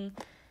boring.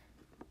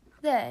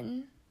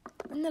 Then,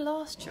 in the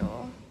last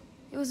drawer,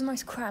 it was the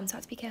most crammed, so I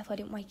had to be careful I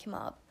didn't wake him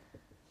up.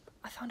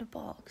 I found a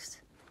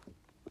box.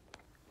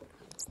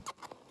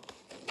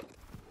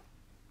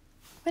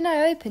 When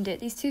I opened it,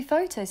 these 2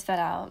 photos fell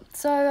out,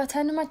 so I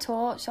turned on my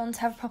torch on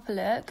to have a proper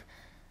look,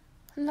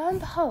 and lo and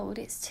behold,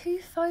 it's 2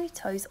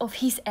 photos of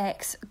his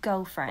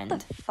ex-girlfriend.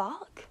 What the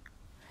fuck?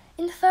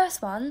 In the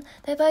first one,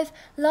 they're both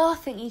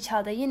laughing at each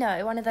other, you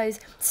know, one of those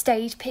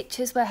stage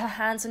pictures where her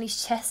hand's on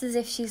his chest as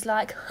if she's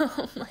like,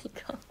 "Oh my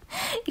god,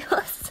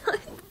 you're so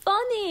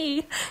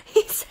funny.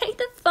 You say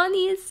the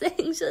funniest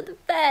things, you're the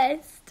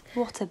best."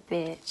 What a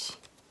bitch.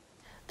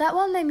 That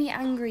one made me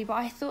angry, but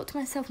I thought to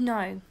myself,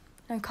 no,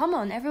 come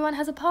on, everyone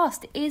has a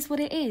past, it is what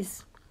it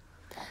is.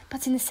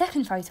 But in the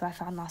second photo I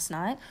found last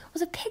night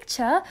was a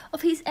picture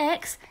of his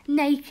ex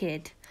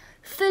naked.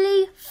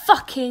 Fully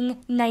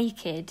fucking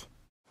naked.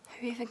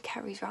 Who even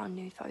carries around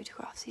nude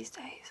photographs these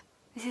days?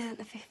 This isn't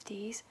the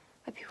 50s,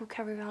 where people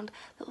carry around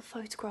little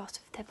photographs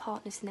of their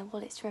partners in their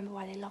wallets to remember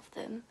why they love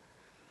them.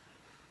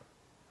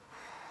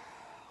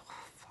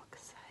 Oh,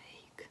 fuck's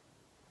sake.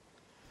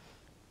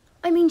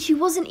 I mean, she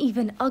wasn't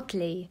even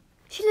ugly.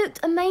 She looked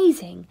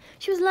amazing.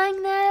 She was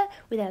lying there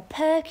with her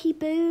perky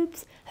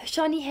boobs, her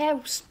shiny hair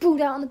all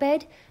sprawled out on the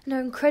bed, and her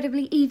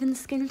incredibly even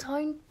skin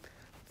tone.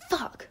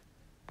 Fuck.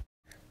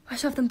 I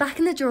shoved them back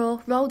in the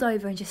drawer, rolled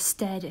over and just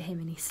stared at him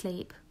in his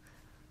sleep.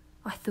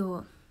 I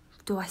thought,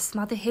 do I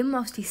smother him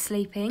whilst he's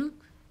sleeping?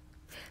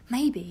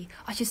 Maybe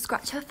I should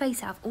scratch her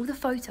face out of all the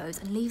photos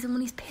and leave them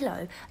on his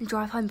pillow and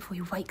drive home before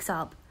he wakes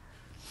up.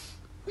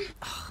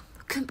 Oh,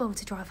 I couldn't bother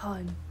to drive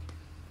home.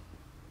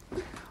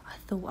 I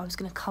thought I was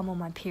going to come on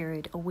my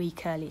period a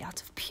week early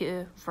out of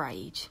pure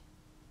rage.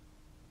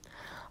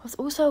 I was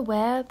also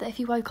aware that if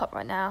he woke up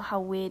right now,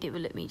 how weird it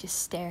would look me just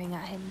staring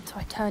at him, so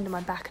I turned on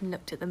my back and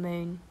looked at the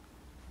moon.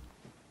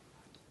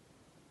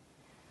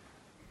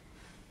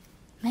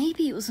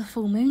 Maybe it was a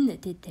full moon that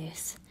did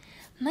this.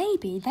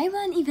 Maybe they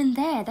weren't even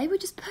there, they were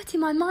just put in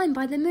my mind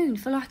by the moon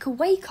for like a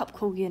wake-up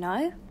call, you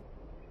know?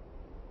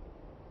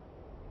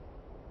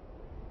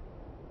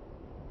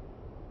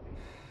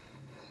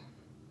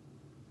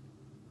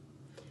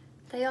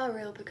 They are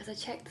real because I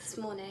checked this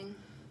morning.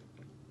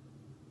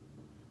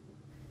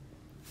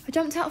 I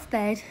jumped out of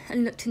bed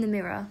and looked in the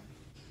mirror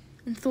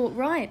and thought,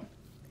 right,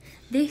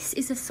 this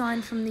is a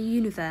sign from the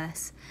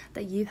universe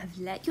that you have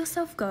let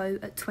yourself go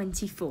at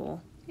 24.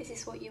 Is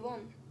this what you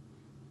want?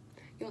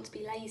 You want to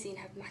be lazy and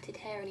have matted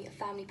hair and eat a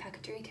family pack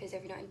of Doritos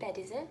every night in bed,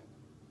 is it?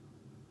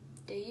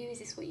 Do you? Is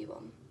this what you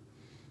want?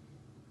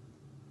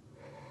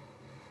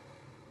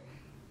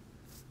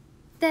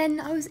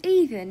 Then I was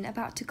even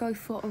about to go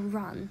for a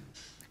run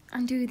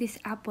and do this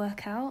ab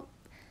workout,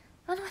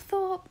 and I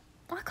thought,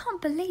 I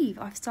can't believe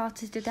I've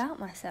started to doubt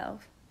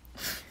myself.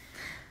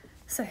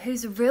 So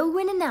who's the real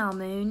winner now,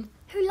 Moon?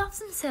 Who loves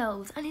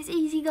themselves and is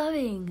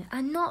easygoing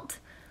and not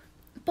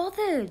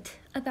bothered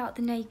about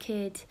the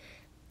naked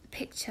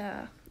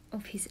picture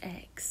of his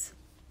ex?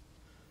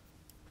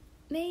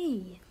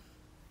 Me.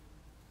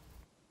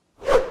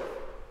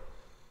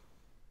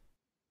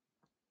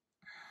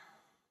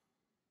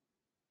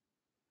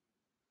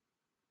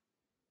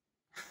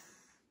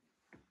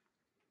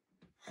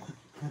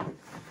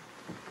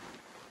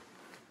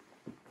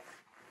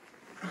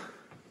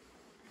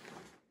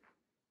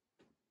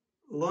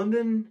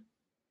 London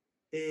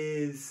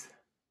is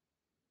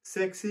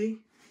sexy.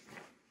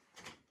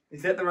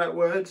 Is that the right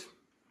word?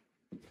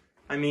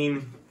 I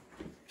mean,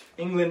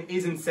 England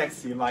isn't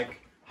sexy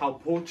like how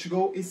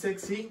Portugal is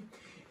sexy.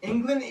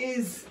 England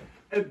is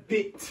a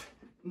bit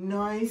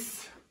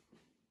nice.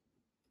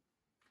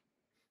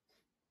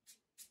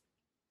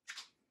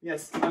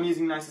 Yes, I'm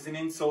using nice as an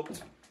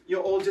insult.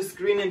 You're all just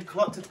green and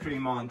clotted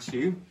cream, aren't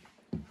you?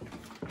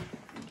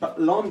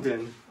 But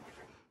London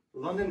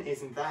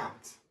isn't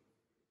that.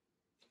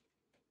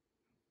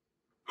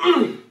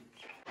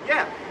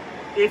 Yeah,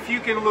 if you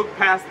can look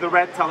past the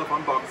red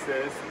telephone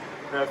boxes,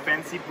 the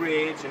fancy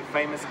bridge and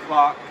famous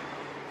clock,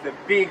 the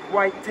big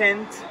white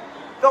tent,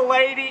 the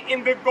lady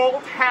in the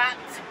gold hat.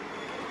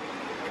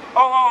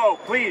 Oh,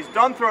 please,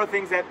 don't throw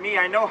things at me.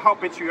 I know how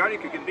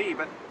patriotic you can be,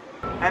 but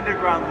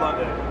underground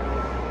London.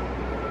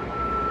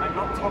 I'm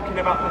not talking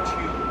about the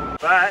tube.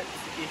 But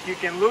if you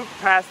can look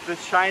past the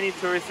shiny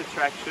tourist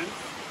attractions,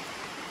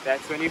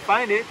 that's when you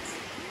find it.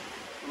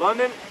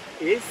 London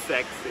is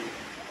sexy.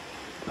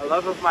 The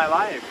love of my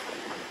life.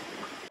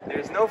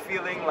 There's no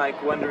feeling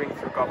like wandering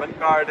through Covent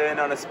Garden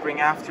on a spring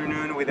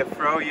afternoon with a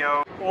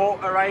froyo, or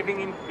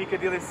arriving in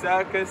Piccadilly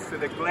Circus with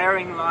the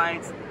glaring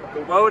lights,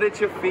 the world at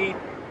your feet,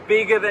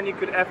 bigger than you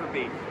could ever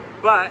be.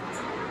 But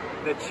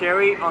the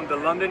cherry on the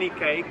Londony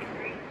cake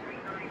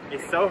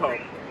is Soho.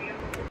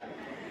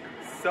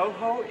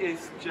 Soho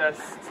is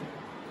just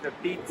the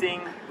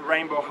beating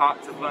rainbow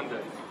hearts of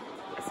London,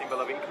 a symbol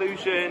of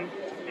inclusion,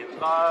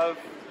 and love,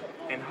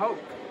 and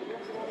hope.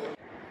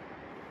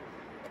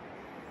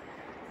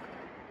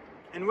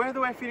 And where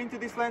do I fit into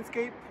this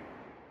landscape?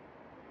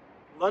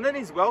 London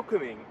is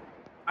welcoming.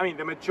 I mean,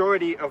 the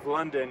majority of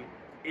London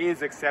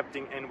is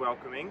accepting and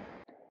welcoming.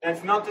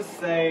 That's not to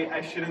say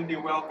I shouldn't be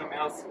welcome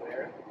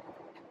elsewhere,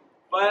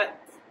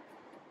 but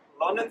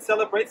London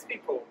celebrates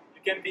people.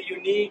 You can be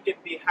unique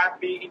and be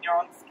happy in your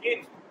own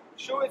skin.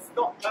 Sure, it's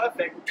not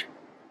perfect,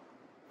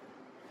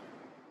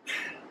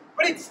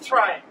 but it's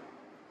trying.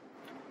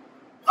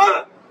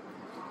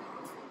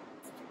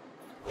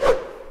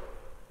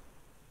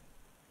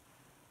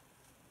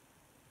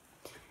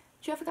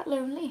 Do you ever get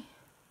lonely?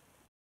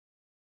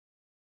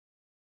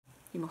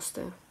 You must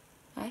do,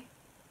 eh?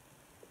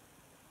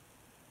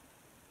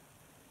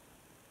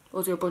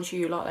 Or do a bunch of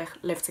you lot like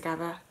live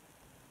together?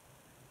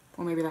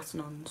 Or maybe that's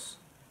nuns.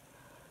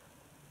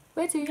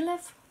 Where do you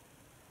live?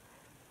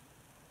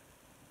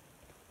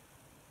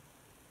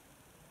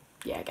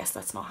 Yeah, I guess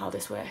that's not how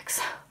this works.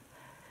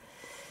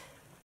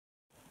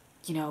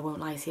 You know, I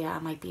won't lie to you, I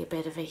might be a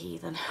bit of a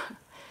heathen.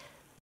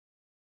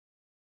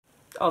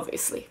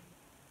 Obviously.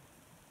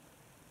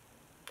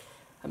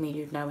 I mean,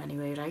 you'd know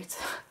anyway, right?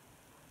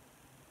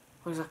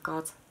 What is that,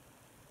 God?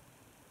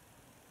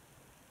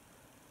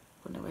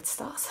 Wouldn't know where to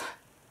start.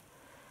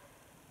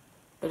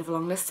 Bit of a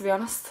long list, to be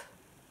honest.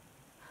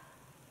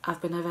 I've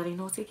been a very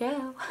naughty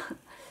girl.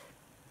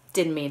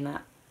 Didn't mean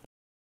that.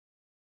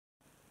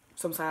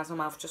 Sometimes my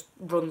mouth just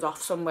runs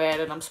off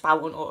somewhere and I'm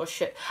spouting utter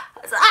shit.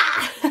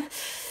 Ah!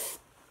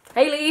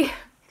 Hayley!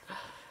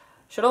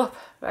 Shut up,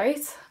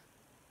 right?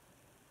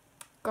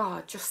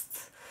 God,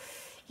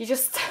 you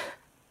just...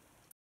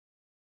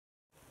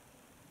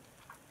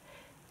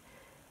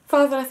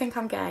 Father, I think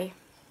I'm gay.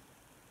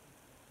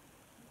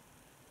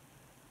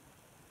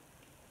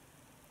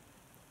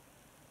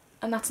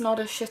 And that's not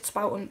a shit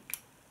spouting,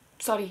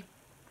 sorry,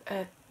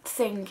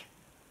 thing.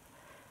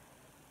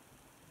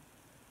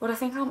 But I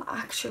think I'm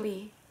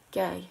actually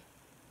gay.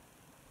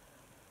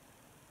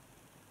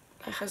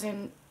 Like, as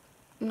in,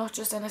 not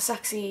just in a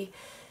sexy,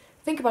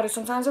 think about it,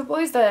 sometimes with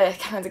boys they're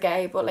kind of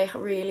gay, but like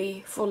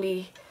really,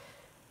 fully,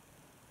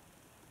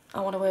 I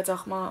want to wear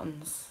Doc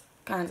Martens,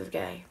 kind of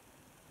gay.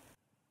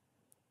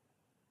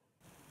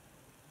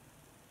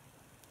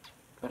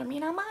 But I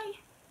mean, am I?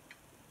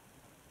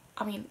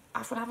 I mean,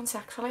 I've been having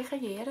sex for like a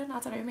year and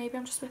I don't know, maybe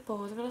I'm just a bit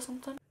bored of it or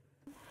something.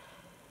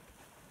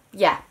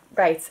 Yeah,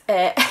 right.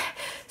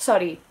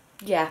 Sorry,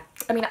 yeah.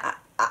 I mean,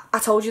 I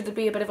told you there'd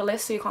be a bit of a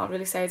list, so you can't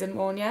really say I didn't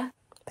warn you.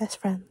 Best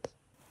friends.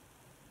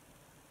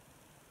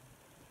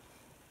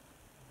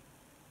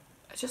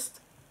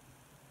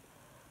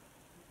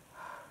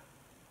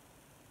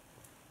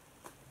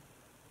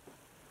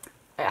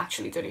 I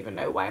actually don't even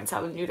know why I'm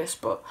telling you this,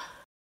 but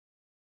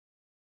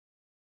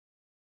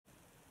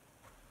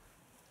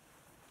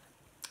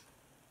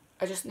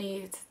I just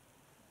need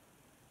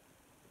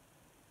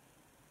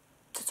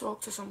to talk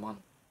to someone.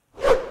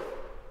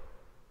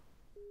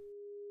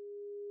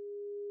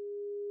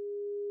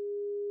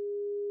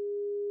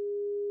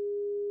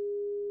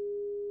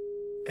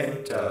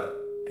 Enter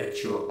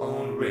at your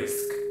own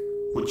risk.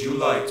 Would you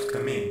like to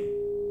come in?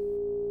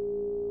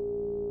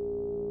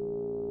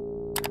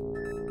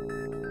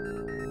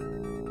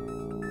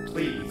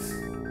 Please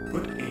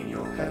put in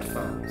your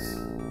headphones.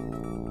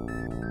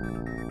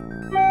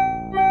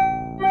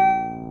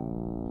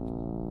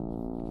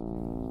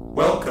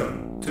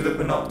 Welcome to the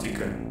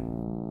Panopticon.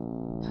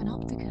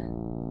 Panopticon?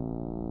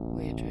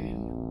 Weird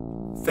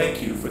room.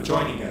 Thank you for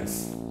joining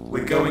us.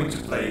 We're going to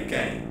play a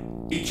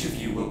game. Each of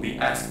you will be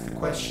asked a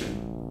question.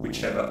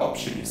 Whichever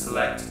option you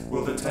select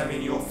will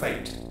determine your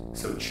fate,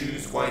 so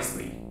choose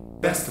wisely.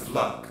 Best of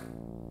luck.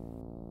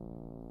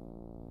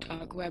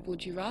 Dark web,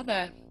 would you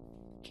rather?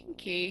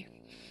 Kinky.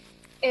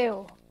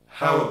 Ew.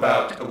 How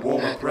about a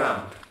warm-up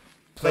round?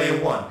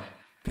 Player 1,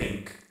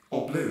 pink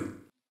or blue?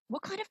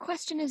 What kind of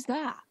question is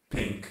that?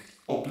 Pink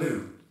or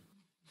blue?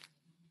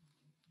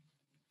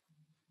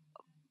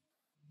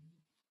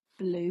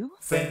 Blue?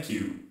 Thank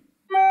you.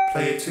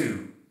 Player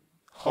 2,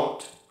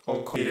 hot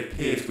or cold? It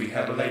appears we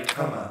have a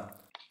latecomer.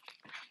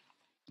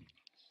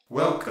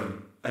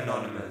 Welcome,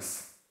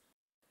 Anonymous.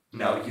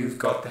 Now you've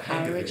got the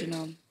hang of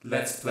it.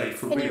 Let's play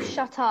for Can real. you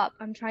shut up?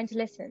 I'm trying to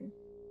listen.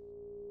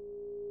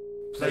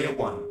 Player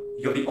 1,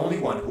 you're the only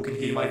one who can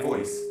hear my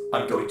voice.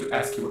 I'm going to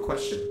ask you a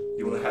question.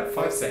 You will have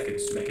 5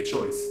 seconds to make a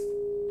choice.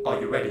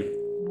 Are you ready?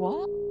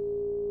 What?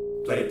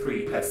 Player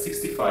 3 has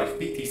 65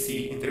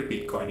 BTC in their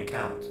Bitcoin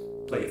account.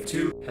 Player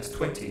 2 has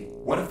 20.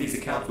 One of these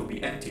accounts will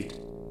be emptied.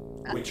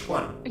 Which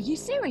one? Are you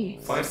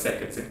serious? 5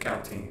 seconds and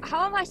counting.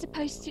 How am I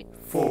supposed to...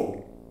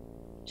 4,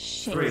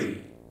 Shit.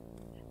 3,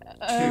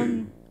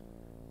 2,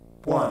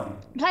 1.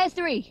 Player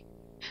 3.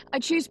 I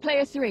choose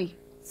player 3.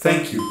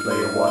 Thank you,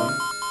 Player 1.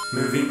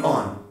 Moving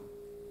on.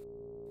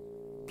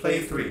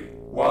 Player 3,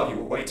 while you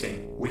were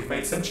waiting, we've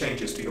made some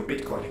changes to your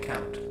Bitcoin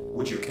account.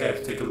 Would you care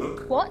to take a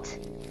look? What?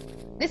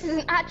 This is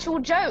an actual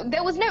joke.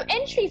 There was no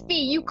entry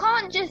fee. You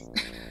can't just...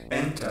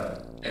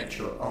 Enter at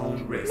your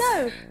own risk.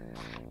 No.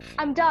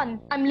 I'm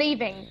done. I'm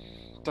leaving.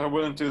 I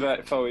wouldn't do that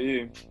if I were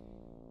you.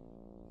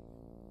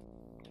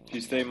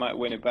 Tuesday might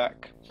win it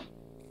back.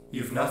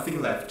 You've nothing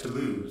left to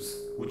lose.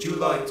 Would you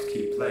like to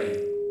keep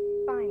playing?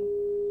 Fine.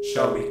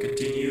 Shall we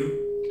continue?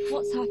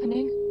 What's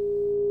happening?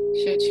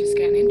 Shit's just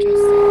getting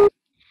interesting.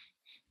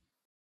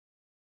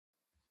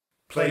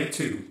 Player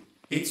 2,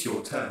 it's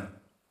your turn.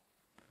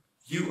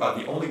 You are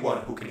the only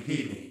one who can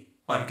hear me.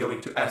 I'm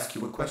going to ask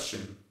you a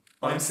question.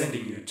 I'm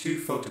sending you 2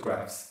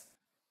 photographs.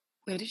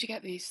 Where did you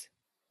get these?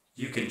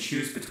 You can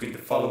choose between the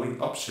following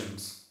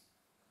options.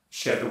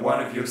 Share the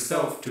one of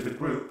yourself to the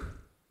group,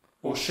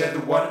 or share the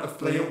one of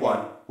player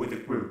 1 with the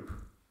group.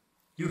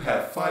 You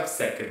have 5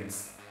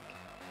 seconds.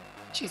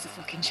 She's a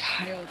fucking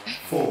child.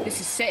 4.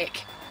 This is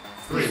sick.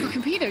 3. You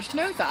fucking pedo, did you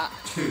know that?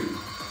 2.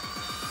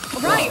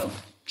 Alright! 1.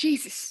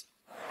 Jesus.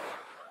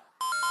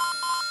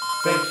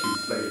 Thank you,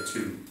 player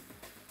 2.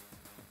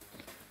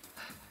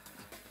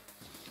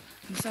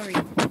 I'm sorry.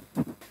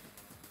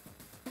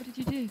 What did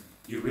you do?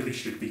 You really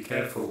should be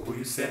careful who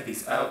you send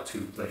this out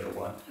to, player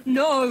 1.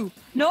 No!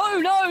 No,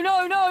 no,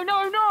 no, no,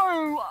 no,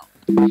 no!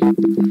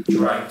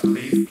 Trying to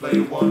leave,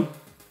 player 1?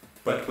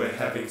 But we're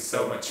having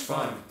so much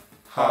fun.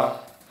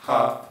 Ha,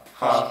 ha,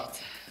 ha.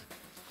 Shit.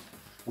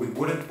 We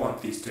wouldn't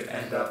want this to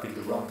end up in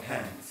the wrong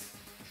hands.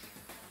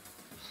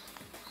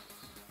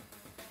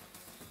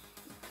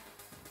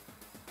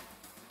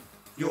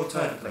 Your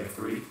turn, player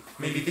 3.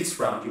 Maybe this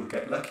round you'll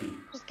get lucky.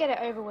 Just get it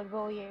over with,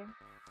 will you?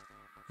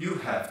 You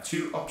have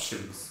 2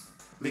 options.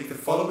 Link the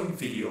following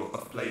video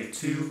of player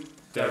 2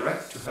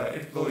 direct to her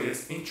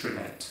employer's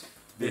intranet.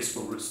 This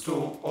will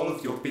restore all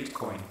of your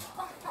Bitcoin.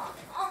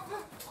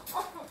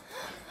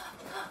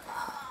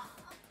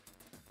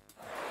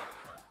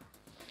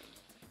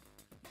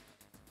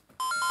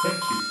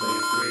 Thank you,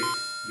 player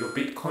 3. Your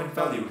Bitcoin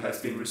value has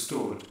been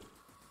restored.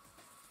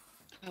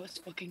 That was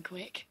fucking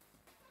quick.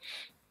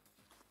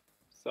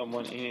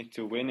 Someone in it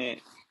to win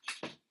it.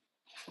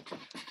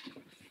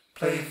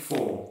 Player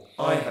 4,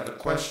 I have a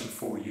question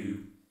for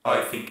you.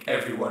 I think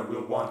everyone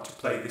will want to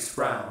play this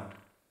round.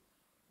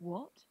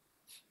 What?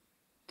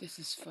 This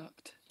is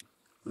fucked.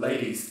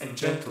 Ladies and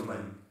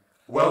gentlemen,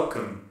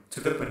 welcome to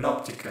the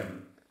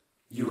Panopticon.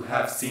 You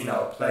have seen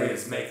our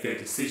players make their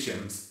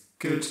decisions,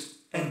 good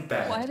and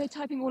bad. Why are they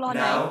typing all our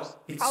now, names?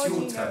 it's How your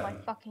would you turn. know my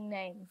fucking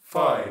name?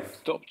 5.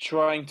 Stop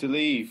trying to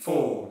leave.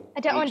 4. I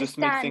don't It'll just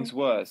make understand. things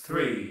worse.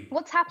 3.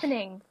 What's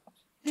happening?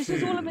 This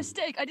is all a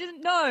mistake. I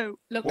didn't know.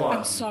 Look, 1.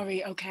 I'm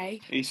sorry,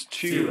 okay? It's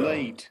too 0.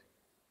 late.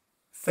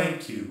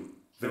 Thank you.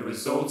 The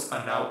results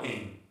are now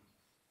in.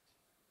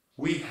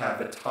 We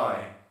have a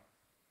tie.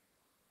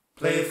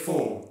 Player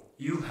 4,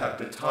 you have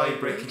the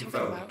tie-breaking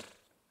vote.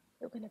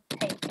 You're gonna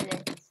pay for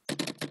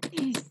this.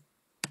 Please.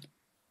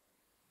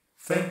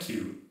 Thank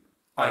you.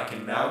 I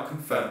can now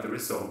confirm the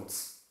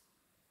results.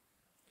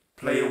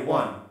 Player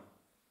 1,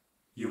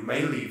 you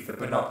may leave the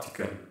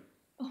Panopticon.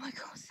 Oh my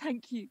god,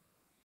 thank you.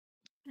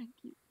 Thank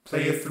you.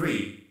 Player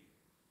 3,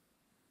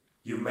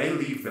 You may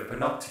leave the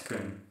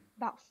panopticon.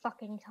 About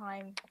fucking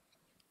time.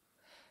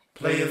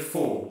 Player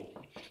 4.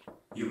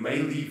 You may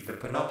leave the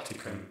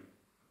panopticon.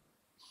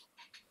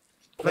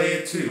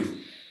 Player 2.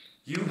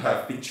 You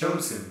have been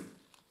chosen.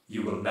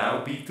 You will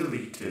now be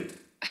deleted.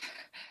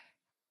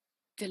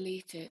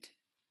 Deleted.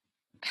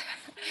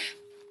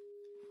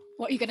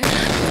 What are you gonna do?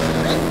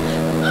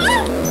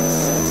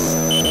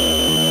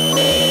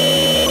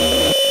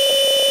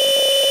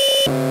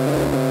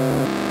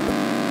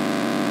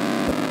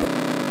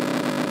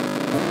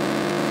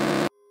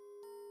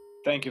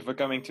 Thank you for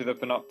coming to the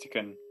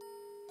Panopticon.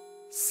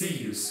 See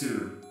you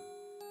soon.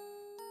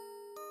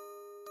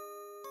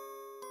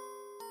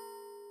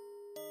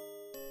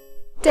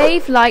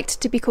 Dave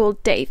liked to be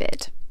called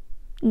David,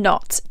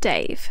 not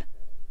Dave.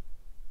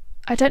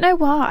 I don't know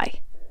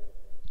why.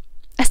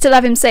 I still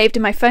have him saved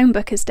in my phone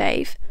book as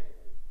Dave.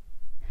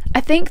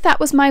 I think that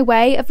was my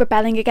way of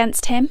rebelling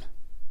against him.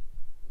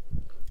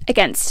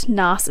 Against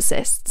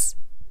narcissists.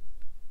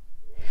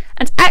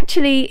 And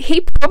actually,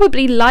 he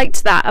probably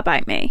liked that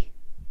about me.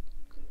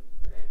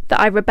 That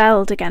I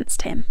rebelled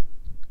against him.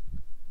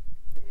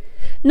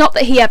 Not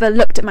that he ever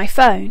looked at my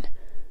phone.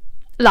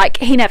 Like,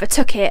 he never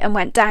took it and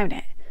went down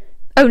it.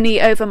 Only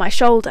over my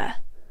shoulder.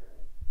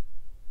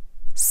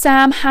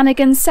 Sam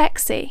Hannigan's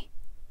sexy.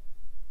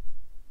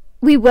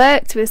 We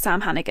worked with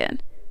Sam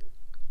Hannigan.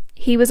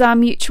 He was our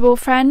mutual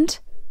friend.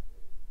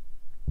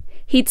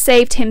 He'd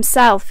saved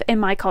himself in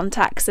my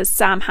contacts as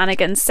Sam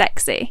Hannigan's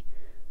sexy.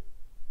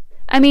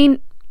 I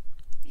mean,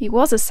 he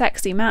was a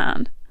sexy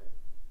man.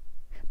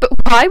 But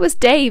why was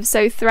Dave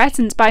so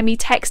threatened by me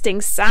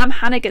texting Sam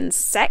Hannigan's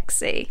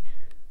sexy?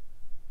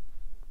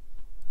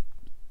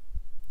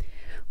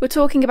 We're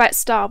talking about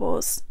Star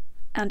Wars,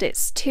 and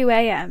it's 2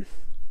 AM.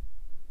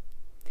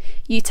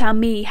 You tell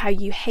me how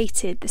you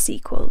hated the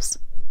sequels.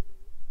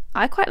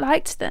 I quite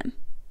liked them.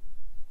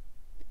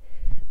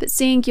 But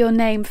seeing your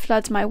name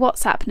flood my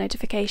WhatsApp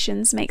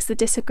notifications makes the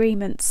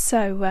disagreement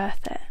so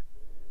worth it.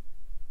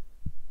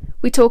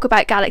 We talk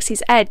about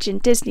Galaxy's Edge in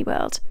Disney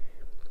World,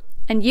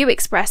 and you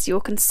express your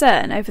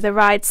concern over the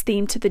rides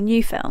themed to the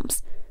new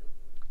films.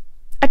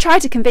 I try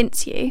to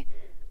convince you,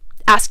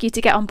 ask you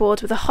to get on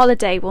board with a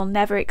holiday we'll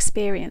never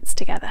experience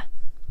together.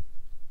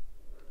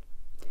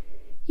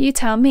 You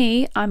tell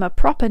me I'm a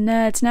proper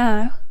nerd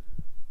now.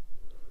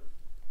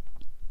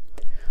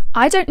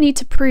 I don't need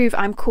to prove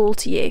I'm cool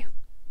to you.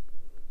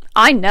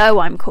 I know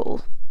I'm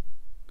cool.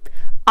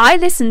 I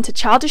listen to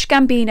Childish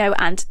Gambino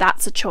and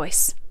that's a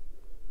choice.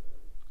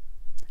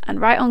 And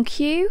right on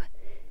cue,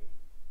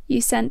 you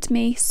sent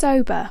me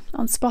Sober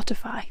on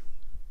Spotify.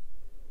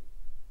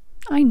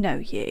 I know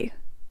you.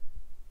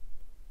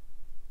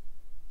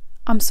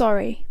 I'm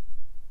sorry.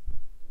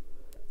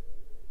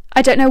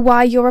 I don't know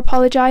why you're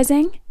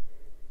apologising.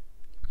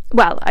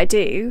 Well, I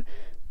do.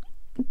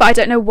 But I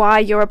don't know why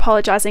you're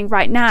apologising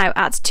right now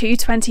at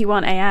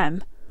 2:21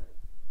 AM.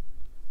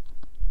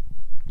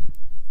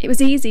 It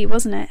was easy,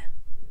 wasn't it?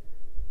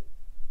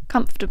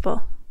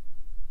 Comfortable.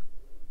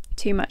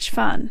 Too much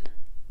fun.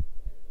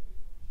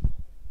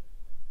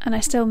 And I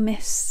still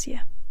miss you.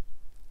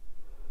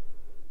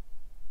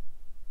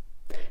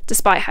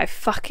 Despite how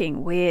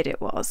fucking weird it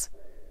was.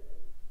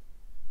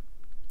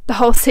 The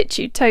whole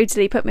situ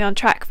totally put me on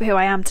track for who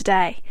I am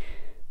today.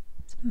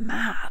 It's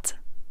mad.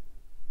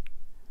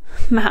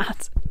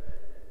 Mad.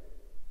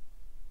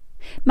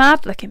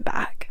 Mad looking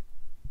back.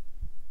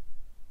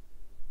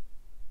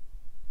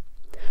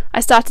 I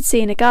started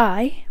seeing a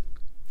guy,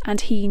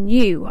 and he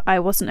knew I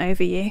wasn't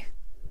over you.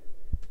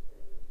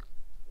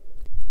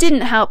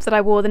 Didn't help that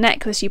I wore the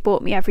necklace you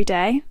bought me every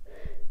day,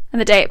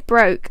 and the day it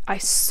broke, I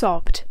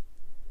sobbed.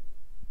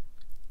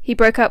 He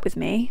broke up with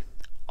me,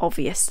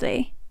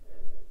 obviously.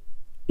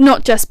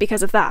 Not just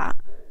because of that.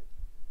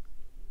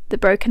 The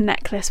broken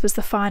necklace was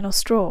the final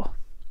straw.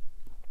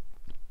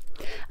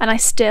 And I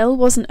still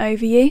wasn't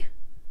over you.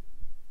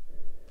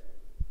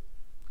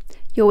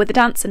 You're with a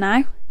dancer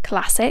now,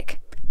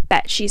 classic,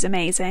 bet she's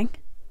amazing.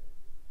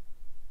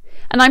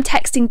 And I'm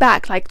texting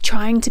back like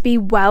trying to be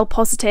well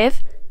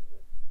positive.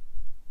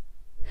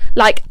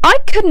 Like I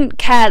couldn't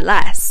care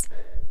less.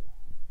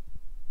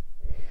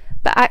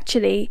 But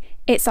actually,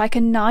 it's like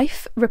a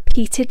knife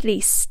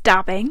repeatedly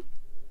stabbing.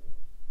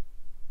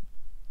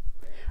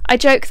 I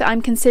joke that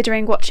I'm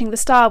considering watching the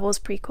Star Wars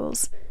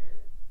prequels.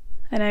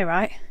 I know,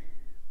 right?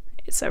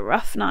 It's a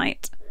rough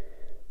night.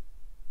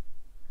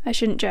 I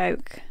shouldn't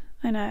joke,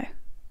 I know.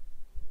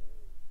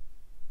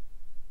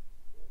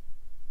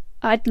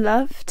 I'd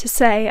love to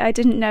say I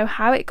didn't know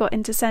how it got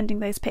into sending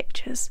those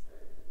pictures.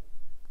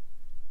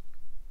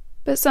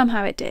 But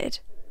somehow it did.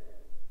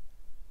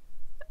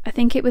 I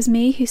think it was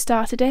me who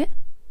started it.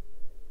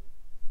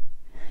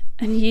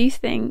 And you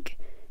think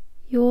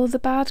you're the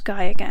bad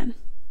guy again.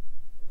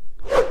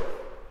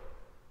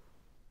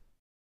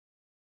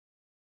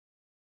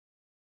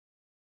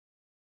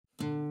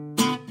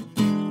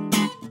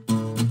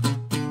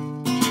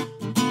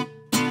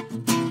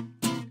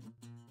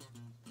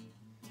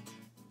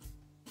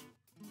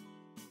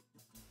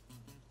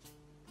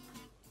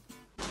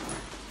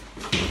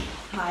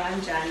 Hi,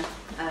 I'm Jen.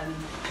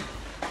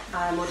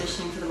 I'm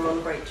auditioning for the role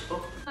of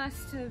Rachel.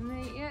 Nice to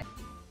meet you.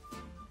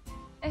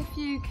 If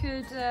you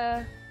could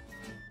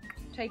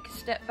take a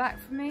step back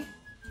from me.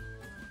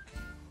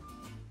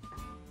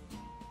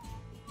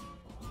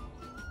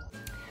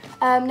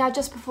 Now,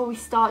 just before we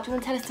start, do you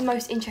want to tell us the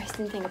most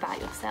interesting thing about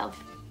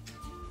yourself?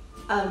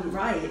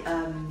 Right.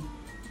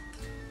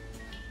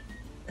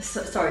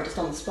 Sorry, just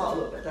on the spot a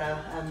little bit there.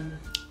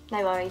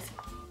 No worries.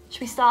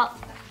 Should we start?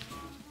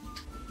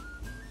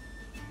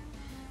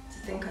 To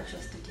think I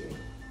trusted you.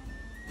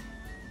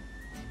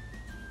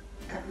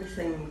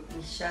 Everything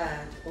we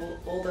shared,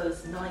 all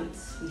those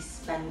nights we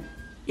spent.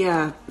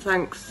 Yeah,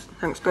 thanks.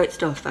 Great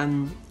stuff.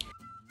 Should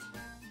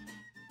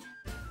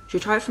we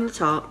try it from the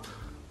top?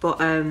 But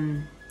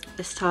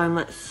this time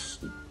let's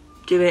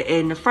do it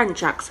in a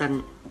French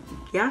accent.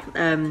 Yeah.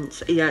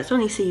 So, yeah, it's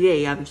only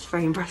CV. It's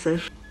very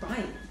impressive.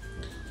 Right.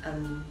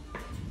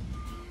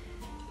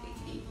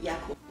 Yeah.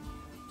 Cool.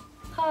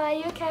 Hi,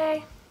 you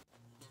okay?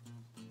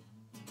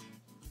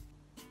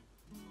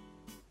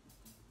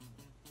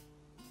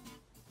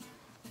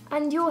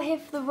 And you're here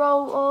for the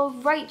role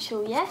of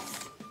Rachel,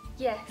 yes?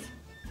 Yes.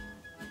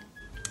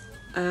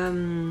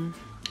 Whenever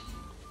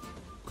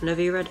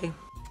you're ready.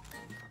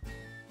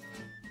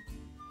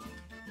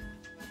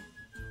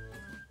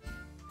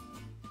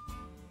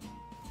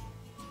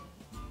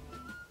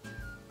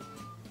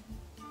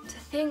 To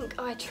think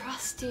I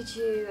trusted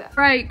you.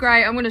 Great,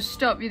 I'm going to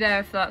stop you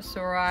there if that's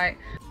alright.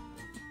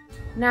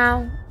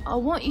 Now, I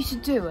want you to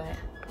do it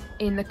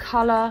in the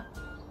colour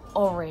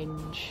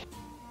orange.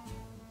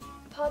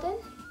 Pardon?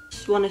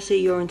 Just want to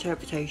see your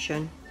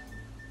interpretation.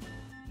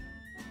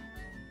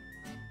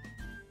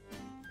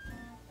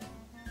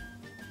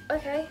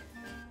 Okay.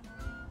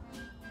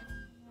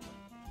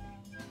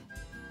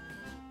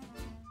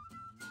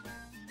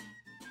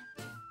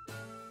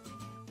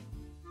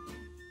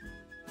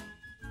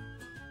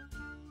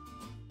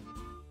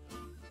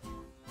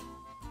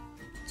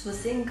 To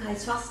think I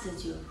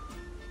trusted you.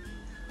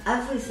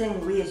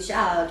 Everything we had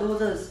shared, all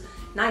those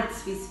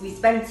nights we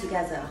spent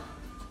together,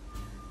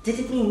 did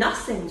it mean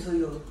nothing to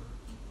you?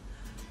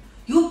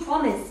 You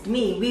promised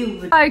me we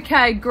would...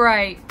 Okay,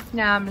 great.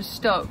 Now I'm going to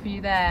stop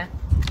you there.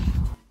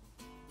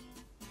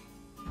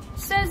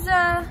 Says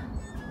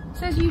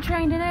you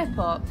trained in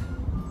hip-hop.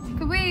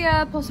 Could we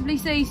possibly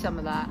see some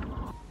of that?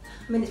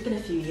 I mean, it's been a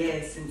few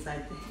years since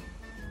I've been...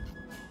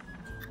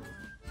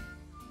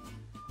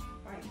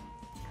 Right.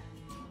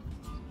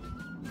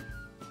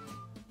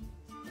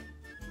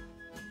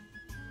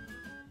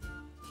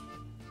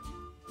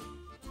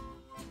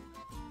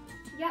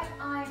 Yep,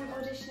 I'm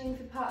auditioning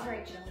for the part of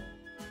Rachel.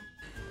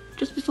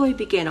 Just before you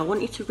begin, I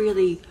want you to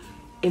really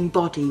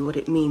embody what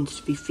it means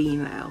to be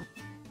female.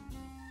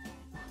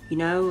 You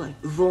know, like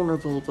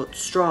vulnerable but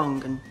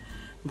strong, and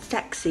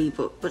sexy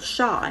but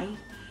shy.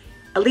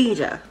 A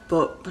leader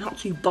but not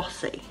too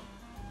bossy.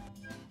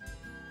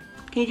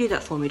 Can you do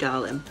that for me,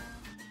 darling?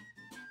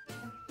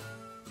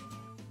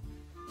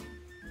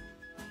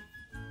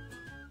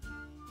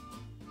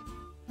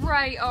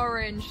 Great,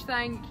 Orange,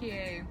 thank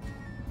you.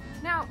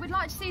 Now, we'd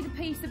like to see the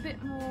piece a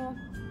bit more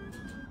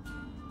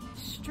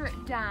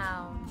stripped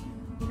down,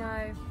 you know,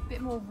 a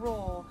bit more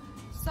raw.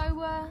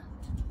 So,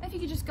 if you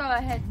could just go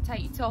ahead and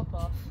take your top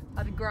off,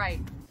 that'd be great.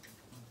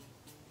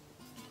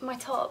 My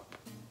top?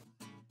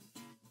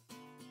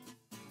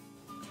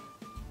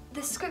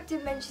 The script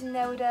didn't mention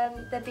there would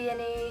there be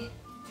any...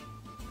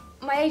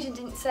 My agent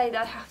didn't say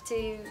that I'd have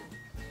to...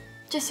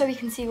 Just so we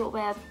can see what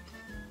we're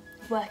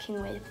working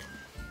with.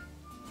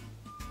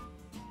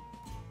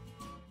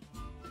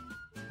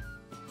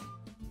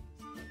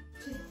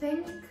 To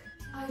think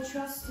I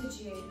trusted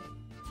you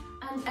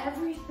and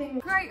everything.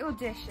 Great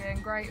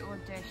audition, great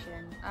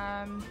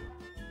audition.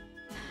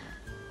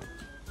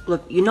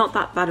 Look, you're not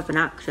that bad of an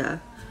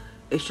actor.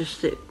 It's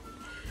just that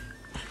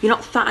you're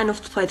not fat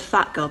enough to play the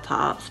fat girl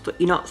parts, but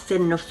you're not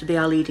thin enough to be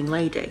our leading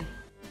lady.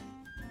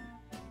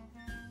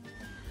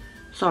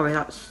 Sorry,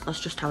 that's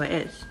just how it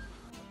is.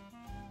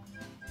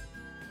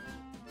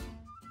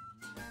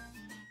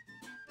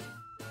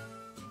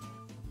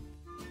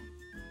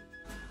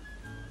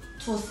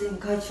 To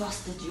think I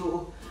trusted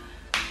you.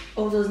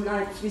 All those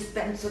nights we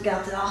spent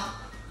together.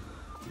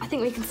 I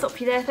think we can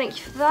stop you there, thank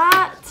you for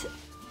that.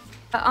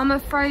 I'm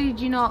afraid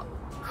you're not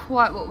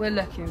quite what we're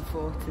looking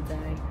for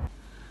today.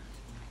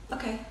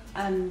 Okay,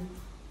 can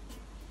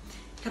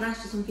I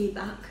ask you some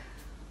feedback?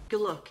 Good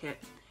luck, it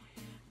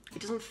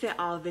doesn't fit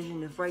our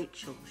vision of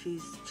Rachel.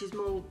 She's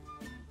more,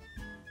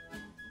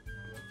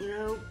 you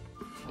know...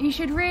 You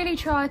should really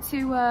try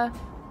to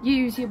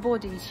use your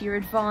body to your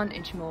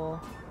advantage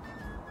more.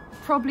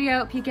 Probably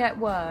help you get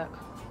work.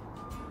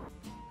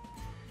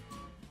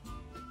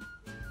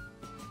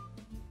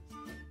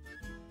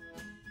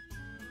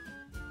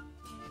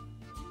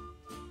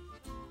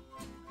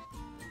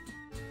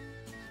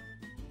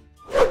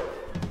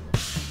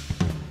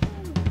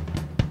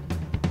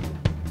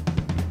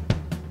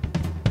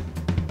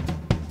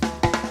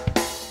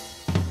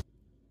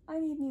 I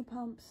need new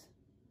pumps.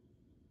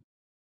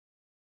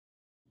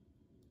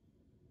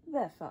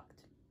 They're fucked.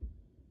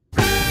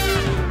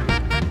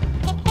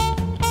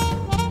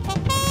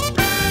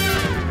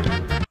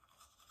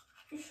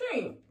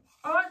 see,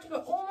 I like to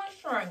get all my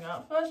swearing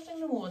out first thing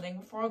in the morning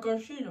before I go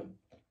see them.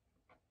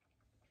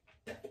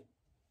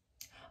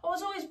 I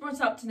was always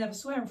brought up to never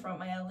swear in front of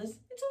my elders.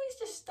 It's always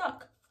just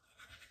stuck.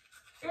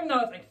 Even though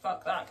I think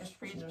fuck that, because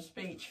freedom of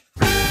speech.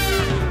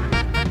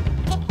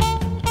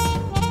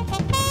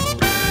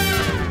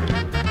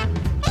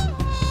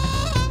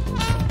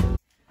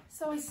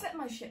 So I set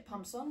my shit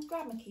pumps on,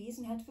 grab my keys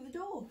and head for the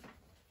door.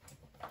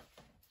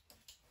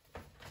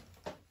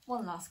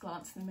 One last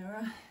glance in the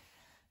mirror.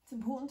 It's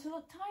important to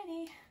look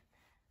tiny,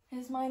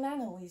 as my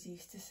nan always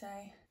used to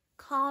say.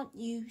 Can't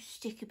you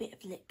stick a bit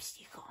of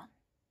lipstick on?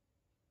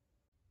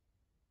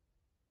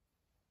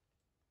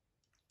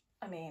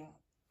 I mean,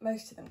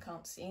 most of them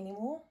can't see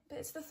anymore, but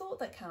it's the thought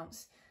that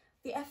counts,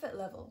 the effort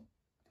level.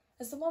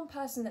 As the one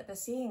person that they're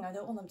seeing, I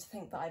don't want them to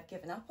think that I've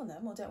given up on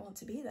them or don't want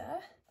to be there.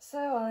 So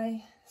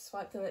I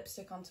swipe the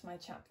lipstick onto my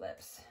chapped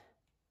lips.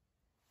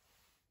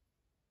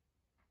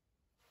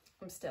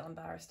 I'm still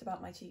embarrassed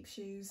about my cheap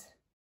shoes.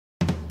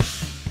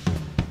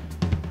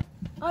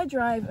 I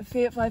drive a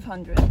Fiat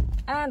 500,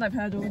 and I've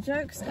heard all the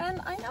jokes,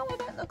 and I know I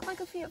don't look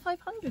like a Fiat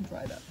 500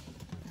 driver.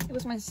 It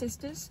was my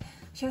sister's.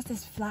 She has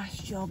this flash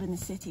job in the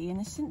city and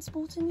has since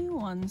bought a new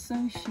one,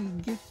 so she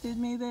gifted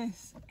me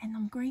this. And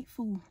I'm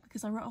grateful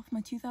because I wrote off my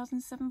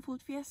 2007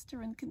 Ford Fiesta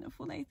and couldn't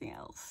afford anything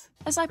else.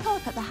 As I pull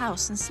up at the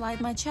house and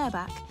slide my chair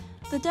back,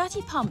 the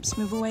dirty pumps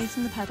move away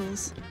from the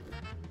pedals.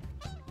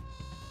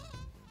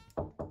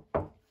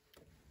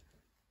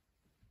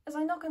 As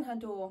I knock on her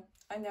door,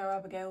 I know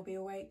Abigail will be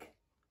awake.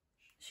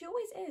 She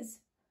always is.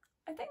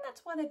 I think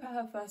that's why they put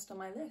her first on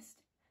my list.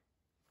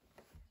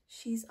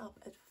 She's up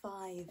at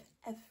 5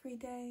 every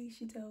day,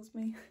 she tells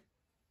me.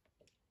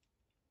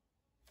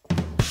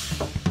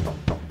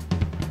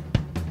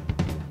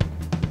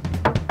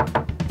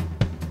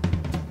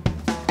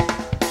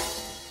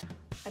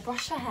 I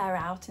brush her hair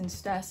out and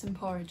stir some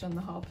porridge on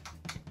the hob.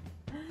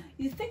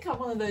 You'd think I'm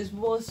one of those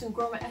Wallace and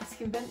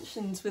Gromit-esque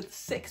inventions with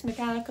 6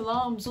 mechanical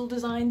arms all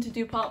designed to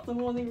do part of the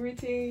morning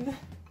routine.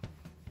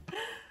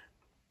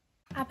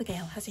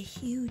 Abigail has a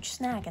huge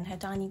snag in her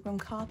dining room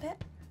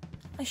carpet.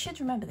 I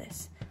should remember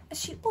this, as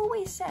she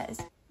always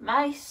says,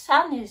 "My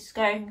son is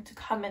going to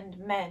come and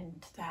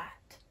mend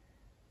that."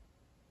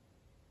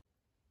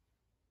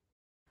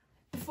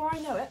 Before I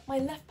know it, my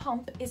left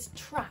pump is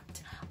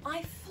trapped.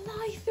 I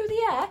fly through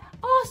the air,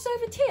 arse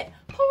over tit,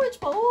 porridge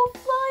bowl all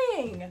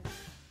flying.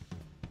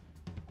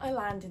 I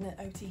land in an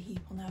OT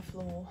heap on her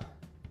floor.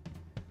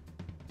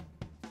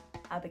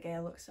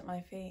 Abigail looks at my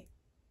feet.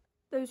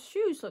 "Those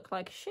shoes look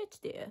like shit,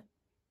 dear."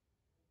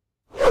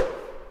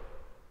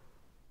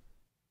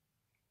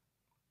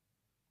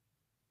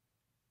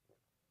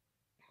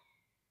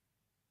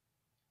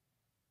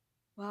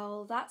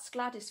 Well, that's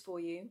Gladys for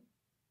you.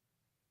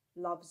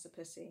 Loves a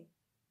pussy.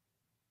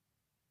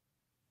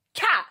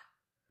 Cat!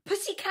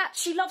 Pussy cat,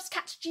 she loves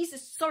cats.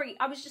 Jesus, sorry,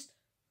 I was just...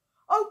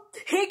 Oh,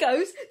 here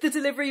goes. The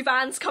delivery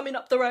van's coming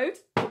up the road.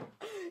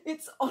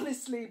 It's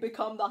honestly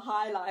become the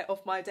highlight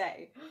of my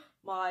day.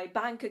 My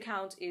bank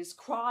account is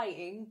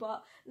crying,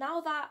 but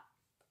now that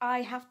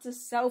I have to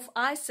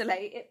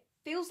self-isolate, it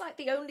feels like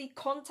the only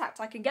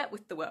contact I can get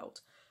with the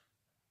world.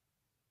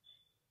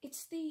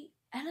 It's the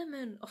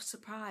element of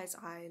surprise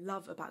I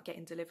love about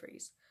getting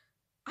deliveries.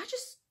 I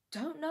just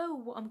don't know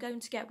what I'm going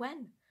to get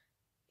when.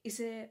 Is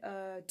it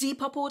a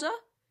Depop order?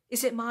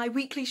 Is it my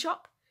weekly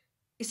shop?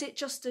 Is it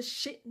just a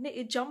shit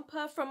knitted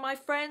jumper from my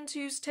friend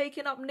who's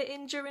taken up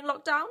knitting during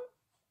lockdown?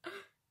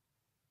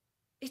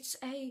 It's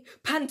a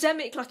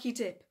pandemic lucky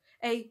dip,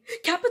 a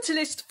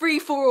capitalist free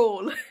for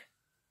all.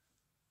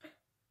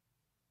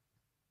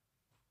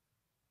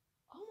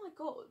 Oh my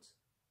god.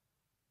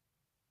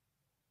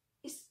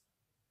 Is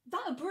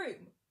that a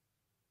broom?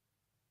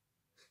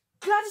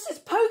 Gladys is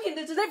poking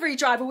the delivery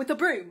driver with a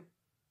broom.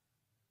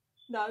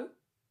 No.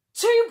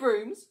 2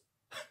 brooms?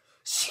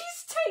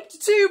 She's taped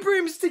 2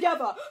 brooms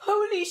together.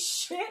 Holy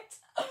shit.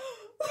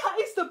 That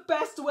is the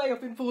best way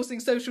of enforcing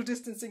social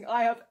distancing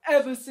I have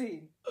ever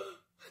seen.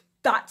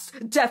 That's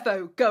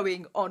defo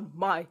going on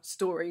my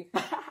story.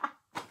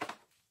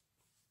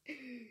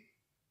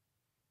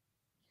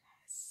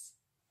 Yes.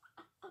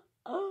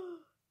 Oh,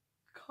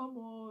 come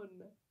on.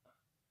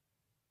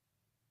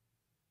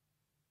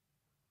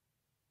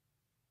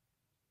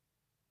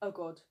 Oh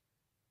god.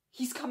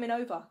 He's coming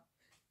over.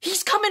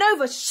 He's coming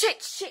over!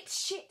 Shit, shit,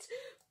 shit!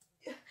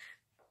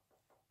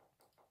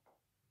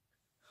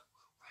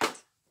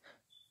 Right.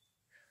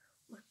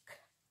 Look.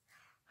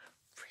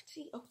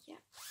 Pretty. Oh yeah.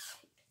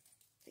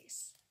 Take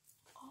this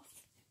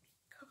off.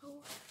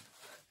 Go.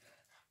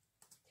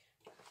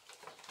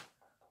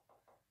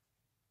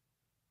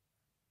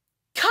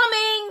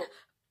 Coming!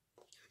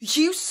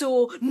 You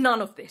saw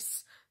none of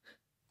this.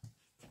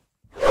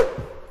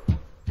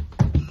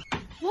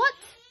 What?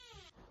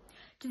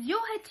 Does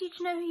your head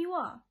teacher know who you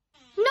are?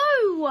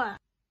 No!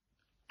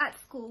 At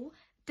school,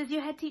 does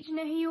your head teacher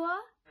know who you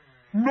are?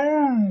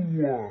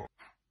 No!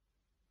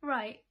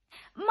 Right.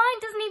 Mine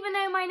doesn't even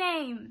know my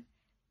name.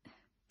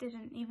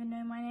 Didn't even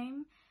know my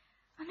name.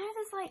 I know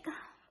there's like,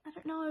 I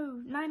don't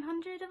know,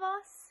 900 of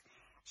us.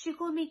 She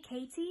called me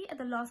Katie at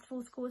the last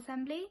full school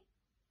assembly.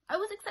 I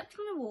was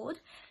accepting an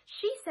award.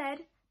 She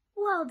said,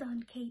 "Well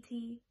done,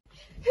 Katie."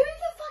 Who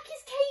the fuck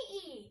is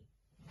Katie?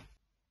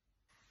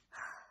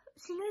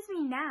 She knows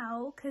me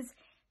now because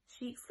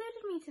she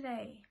excluded me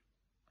today.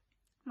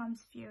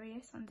 Mum's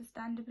furious,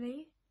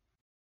 understandably.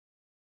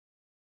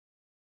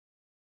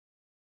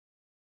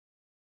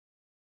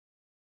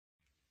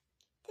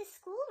 The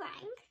school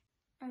rang.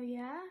 Oh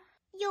yeah?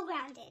 You're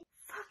grounded.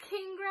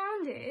 Fucking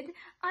grounded?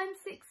 I'm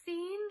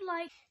 16,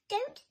 like...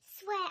 Don't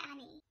swear,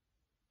 Annie.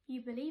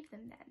 You believe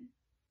them then?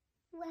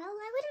 Well,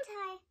 why wouldn't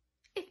I?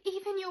 If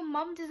even your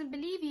mum doesn't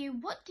believe you,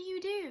 what do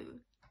you do?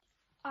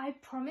 I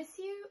promise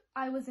you,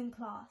 I was in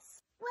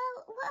class.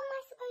 Well, what am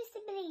I supposed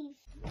to believe?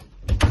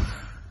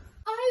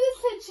 I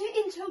was legit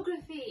in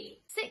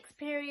geography. 6th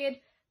period,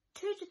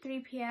 2 to 3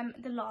 p.m,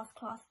 the last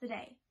class of the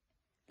day.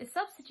 The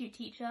substitute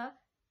teacher,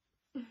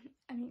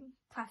 I mean,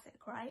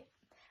 classic, right?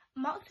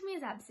 Marked me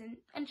as absent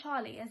and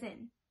Charlie as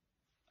in.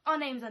 Our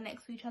names are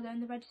next to each other in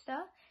the register.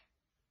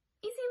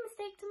 Easy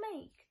mistake to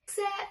make.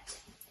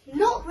 Except,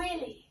 not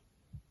really.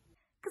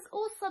 Because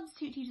all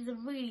substitute teachers are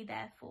really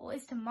there for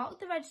is to mark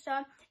the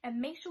register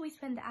and make sure we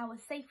spend the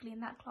hours safely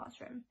in that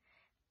classroom.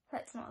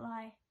 Let's not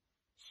lie.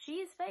 She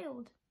has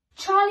failed.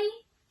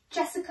 Charlie,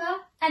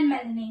 Jessica and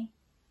Melanie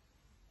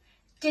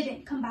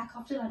didn't come back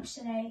after lunch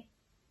today.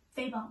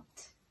 They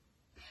bunked.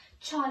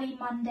 Charlie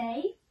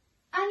Monday,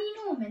 Annie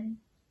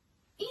Norman.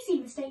 Easy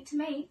mistake to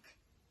make.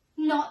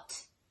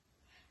 Not.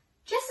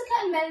 Jessica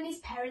and Melanie's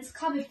parents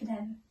covered for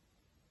them.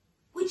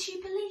 Would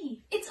you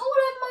believe? It's all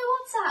over my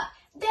WhatsApp.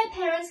 Their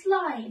parents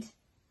lied.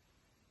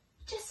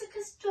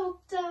 Jessica's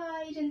dog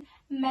died and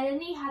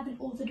Melanie had an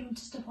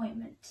orthodontist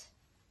appointment.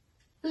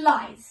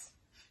 Lies.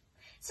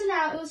 So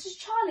now it was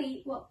just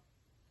Charlie, well,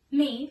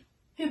 me,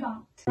 who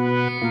bunked.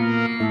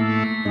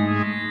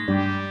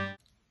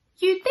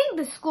 You'd think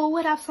the school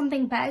would have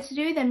something better to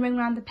do than ring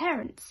round the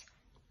parents.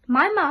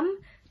 My mum,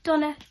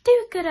 Donna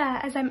Do-Gooder,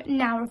 as I'm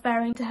now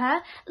referring to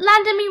her,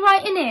 landed me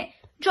right in it,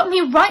 dropped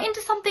me right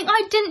into something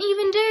I didn't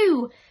even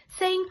do,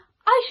 saying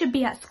I should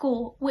be at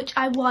school, which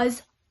I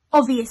was,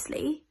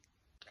 obviously.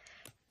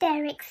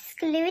 They're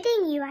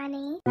excluding you,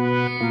 Annie.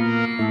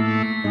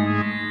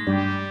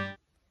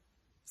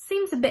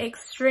 Seems a bit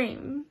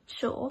extreme,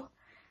 sure.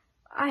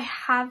 I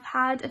have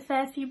had a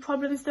fair few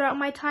problems throughout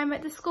my time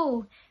at the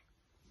school.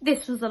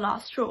 This was the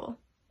last straw.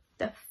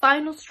 The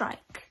final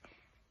strike.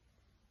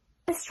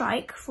 A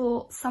strike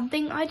for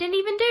something I didn't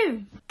even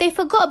do. They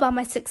forgot about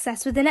my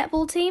success with the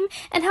netball team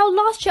and how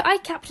last year I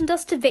captained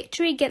us to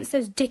victory against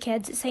those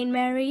dickheads at St.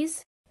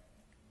 Mary's.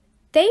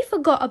 They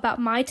forgot about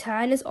my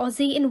turn as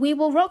Aussie in We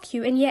Will Rock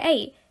You in Year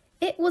 8.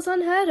 It was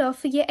unheard of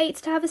for Year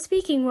 8s to have a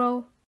speaking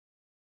role.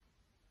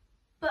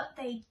 But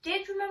they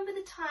did remember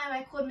the time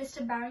I called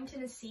Mr.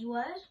 Barrington a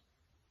C-word.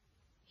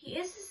 He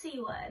is a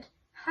C-word,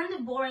 and a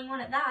boring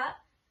one at that.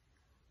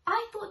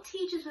 I thought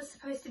teachers were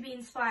supposed to be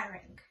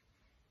inspiring.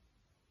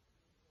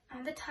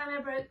 And the time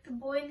I broke the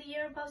boy in the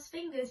year above's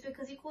fingers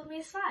because he called me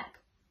a slag.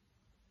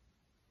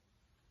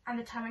 And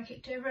the time I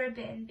kicked over a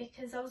bin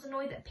because I was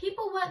annoyed that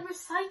people weren't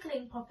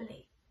recycling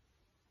properly.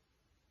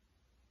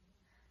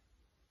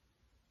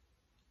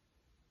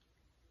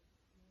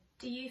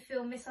 Do you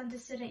feel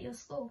misunderstood at your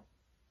school?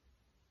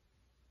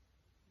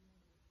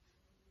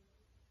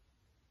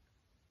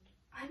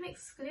 I'm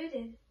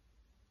excluded.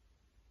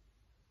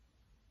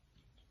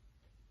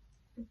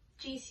 With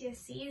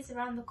GCSEs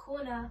around the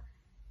corner,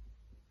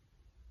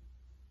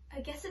 I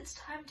guess it's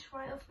time to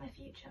write off my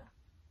future.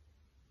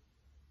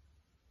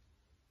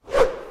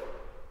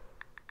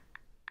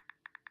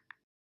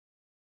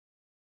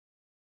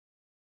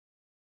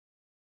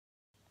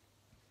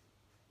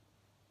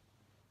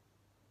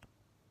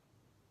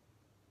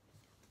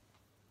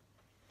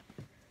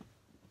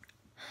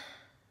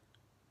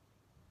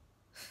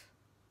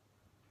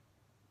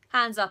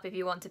 Hands up if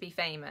you want to be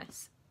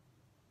famous.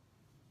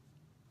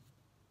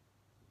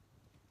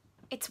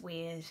 It's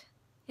weird,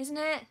 isn't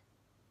it?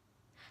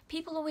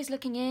 People always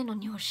looking in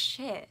on your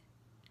shit,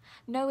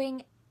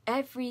 knowing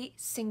every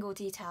single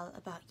detail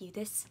about you,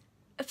 this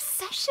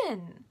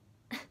obsession.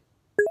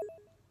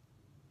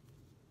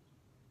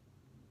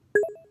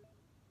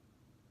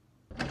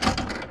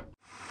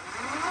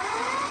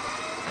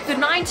 The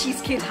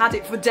 90s kid had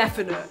it for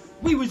definite.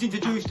 We was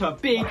introduced to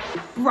Big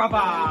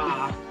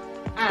Brother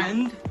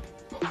and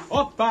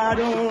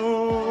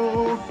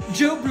Opado.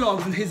 Joe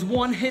Blogs and his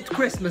one-hit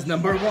Christmas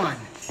 #1.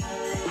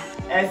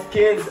 As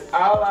kids,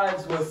 our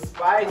lives were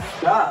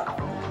spiced up.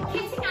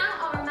 Kitting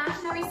out our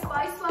imaginary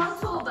Spice World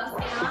tour bus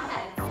in our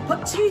heads.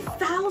 But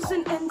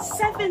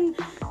 2007...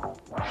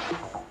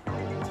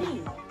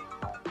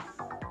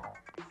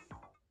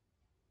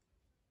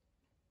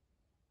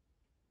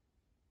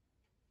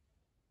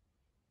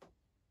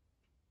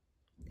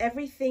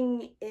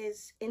 Everything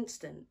is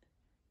instant.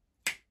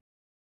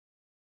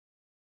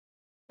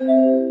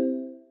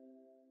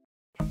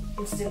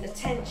 Instant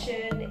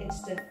attention,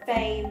 instant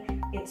fame,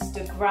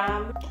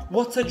 Instagram.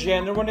 What's a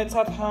gender when it's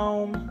at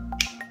home?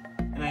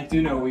 And I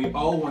do know we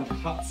all want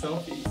hot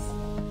selfies.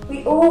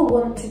 We all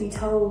want to be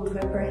told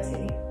we're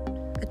pretty.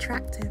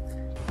 attractive.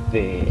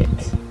 Bit.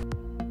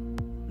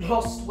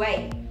 Lost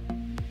weight.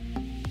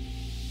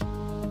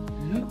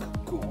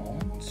 Look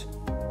gaunt.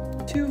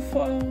 Too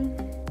far.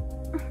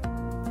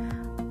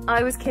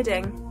 I was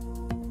kidding.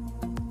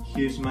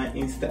 Here's my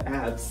Insta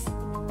abs.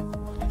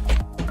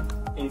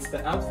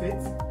 Insta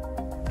outfits.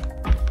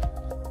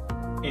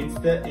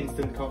 Insta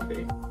instant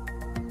coffee.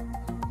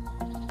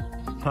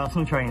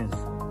 Personal trainers.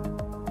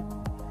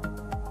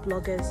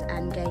 Bloggers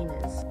and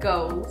gainers.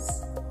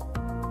 Goals.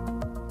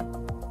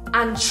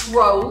 And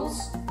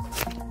trolls.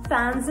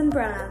 Fans and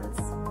brands.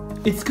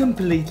 It's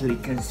completely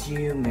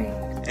consuming.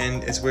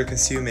 And as we're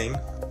consuming,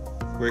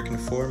 we're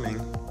conforming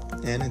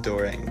and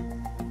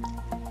adoring.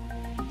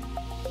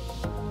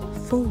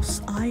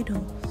 False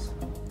idols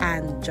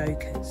and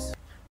jokers.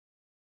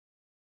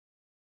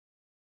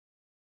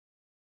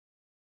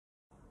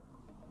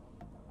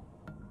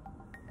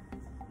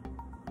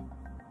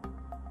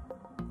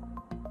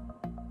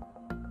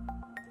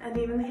 And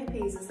even the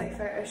hippies as they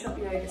Photoshop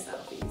yoga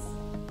selfies.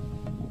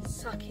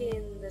 Suck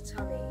in the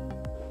tummy.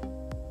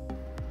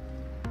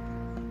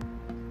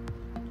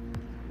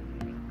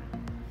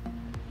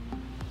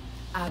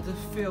 Add a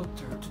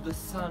filter to the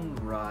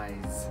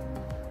sunrise.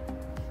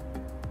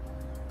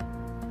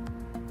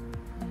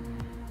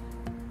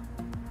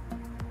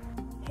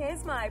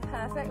 Here's my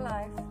perfect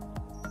life.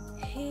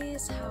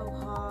 Here's how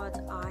hard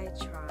I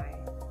try.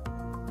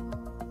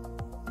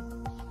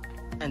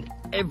 And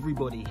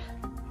everybody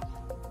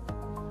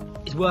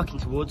is working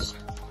towards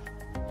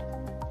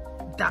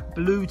that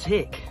blue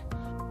tick.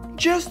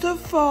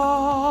 Justify.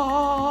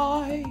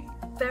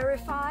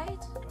 Verified.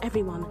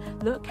 Everyone,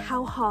 look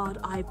how hard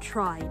I've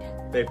tried.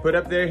 They put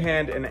up their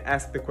hand and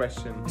ask the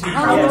question.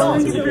 How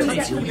long until we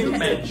get the blue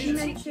tick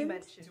you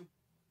mentioned?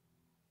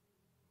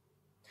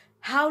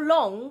 How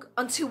long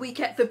until we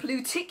get the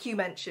blue tick you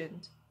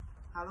mentioned?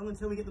 How long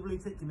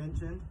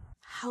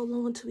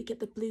until we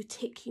get the blue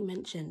tick you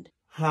mentioned?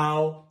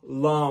 How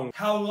long?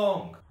 How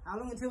long? How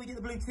long until we get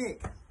the blue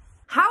tick?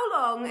 How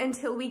long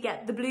until we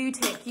get the blue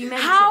tick you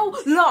mentioned? How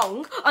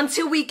long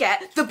until we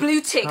get the blue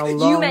tick How you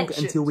long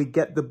mentioned? until we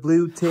get the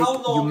blue tick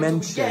you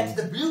mentioned?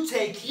 The blue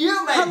tick you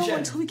How long mentioned.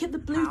 until we get the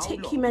blue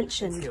tick you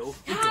mentioned?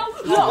 How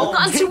long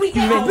until we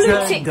get the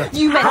blue tick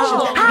you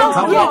mentioned?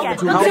 How long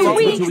until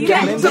we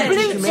get the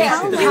blue tick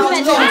you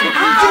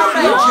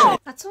mentioned?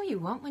 That's all you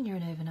want when you're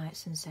an overnight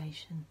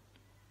sensation.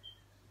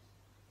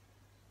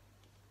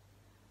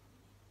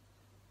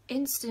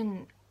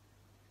 Instant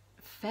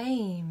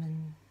fame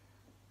and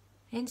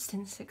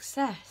instant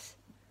success.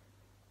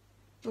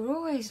 We're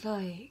always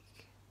like,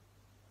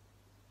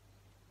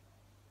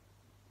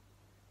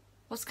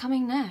 what's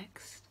coming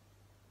next?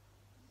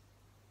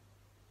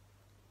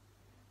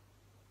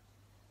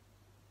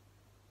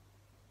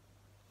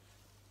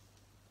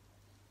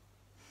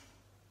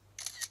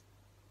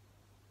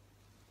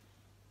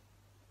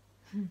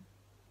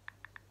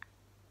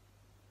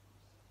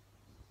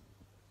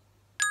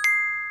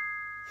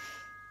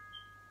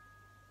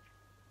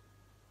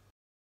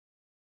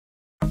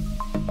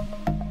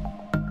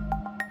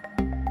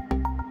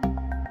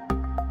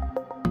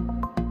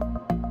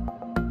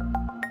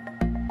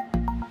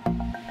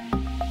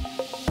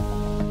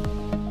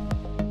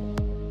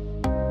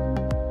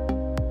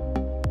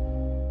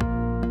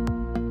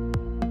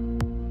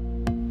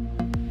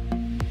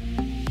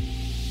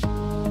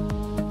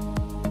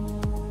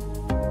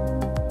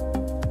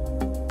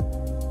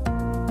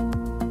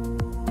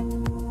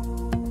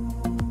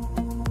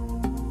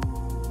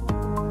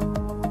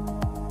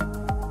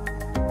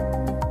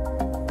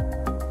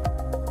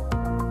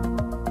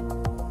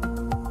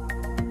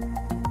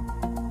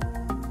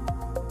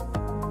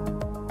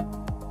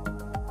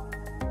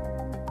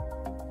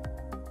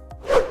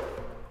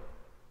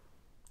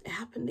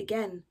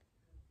 Again.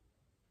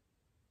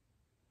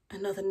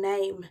 Another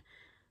name,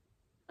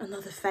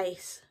 another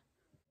face,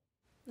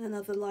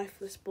 another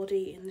lifeless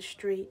body in the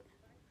street.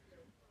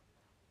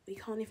 We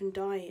can't even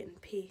die in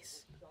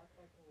peace.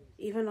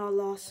 Even our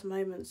last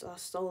moments are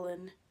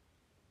stolen,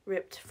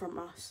 ripped from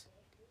us,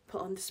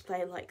 put on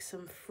display like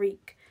some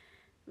freak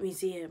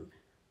museum.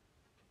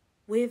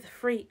 With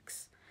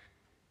freaks,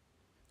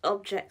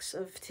 objects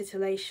of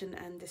titillation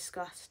and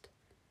disgust.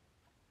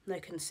 No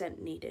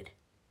consent needed.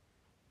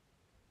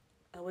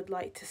 I would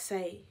like to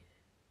say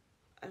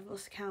I've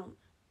lost count,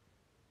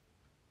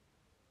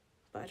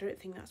 but I don't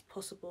think that's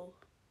possible.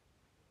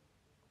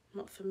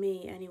 Not for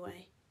me,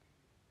 anyway.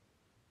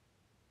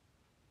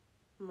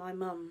 My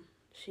mum,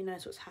 she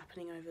knows what's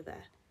happening over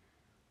there.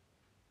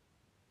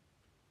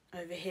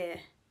 Over here.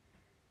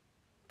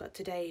 But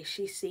today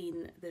she's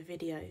seen the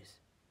videos.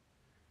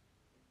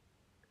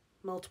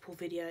 Multiple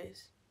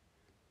videos.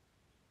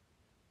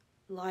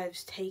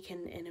 Lives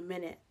taken in a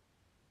minute.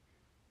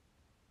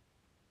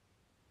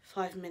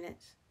 5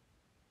 minutes.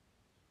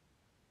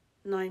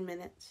 9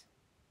 minutes.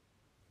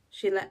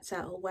 She lets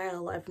out a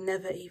wail I've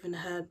never even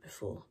heard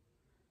before.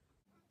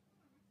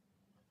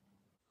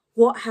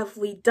 What have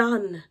we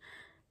done?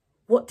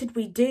 What did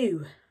we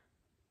do?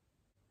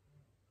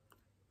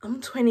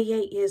 I'm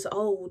 28 years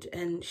old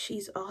and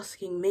she's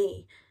asking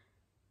me.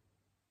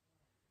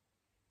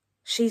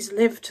 She's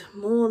lived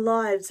more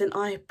lives than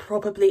I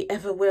probably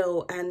ever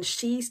will, and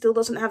she still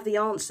doesn't have the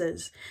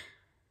answers.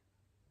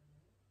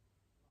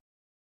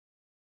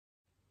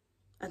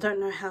 I don't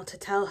know how to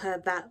tell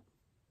her that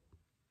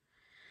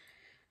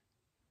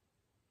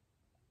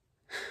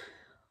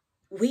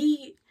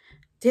we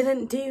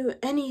didn't do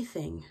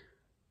anything.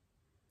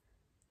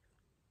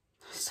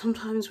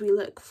 Sometimes we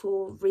look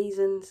for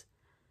reasons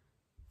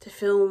to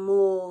feel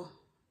more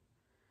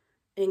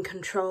in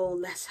control,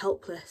 less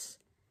helpless.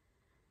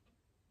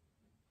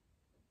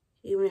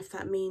 Even if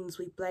that means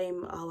we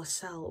blame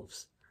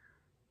ourselves.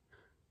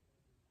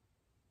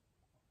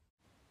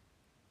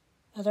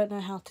 I don't know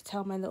how to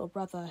tell my little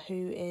brother,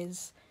 who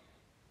is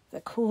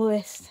the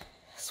coolest,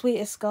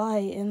 sweetest guy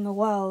in the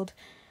world,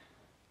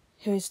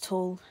 who is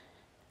tall,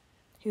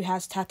 who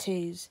has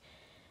tattoos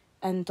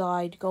and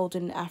dyed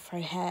golden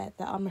afro hair,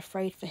 that I'm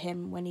afraid for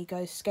him when he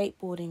goes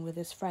skateboarding with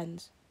his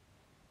friends.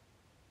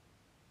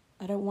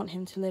 I don't want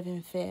him to live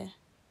in fear.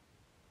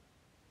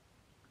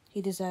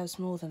 He deserves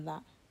more than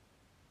that.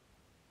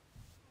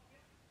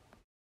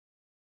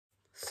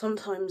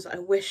 Sometimes I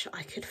wish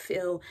I could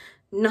feel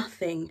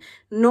nothing,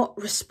 not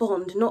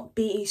respond, not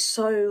be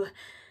so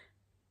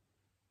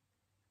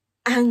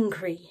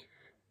angry.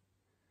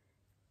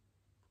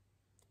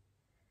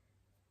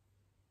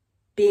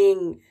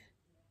 Being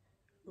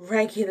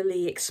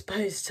regularly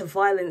exposed to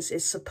violence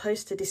is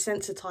supposed to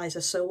desensitize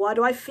us, so why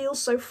do I feel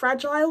so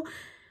fragile?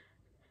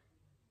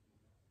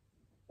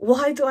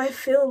 Why do I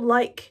feel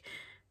like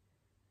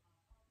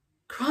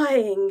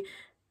crying,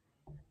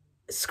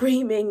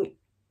 screaming,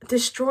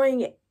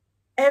 destroying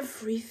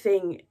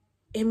everything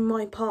in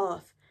my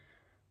path?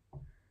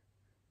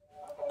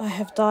 I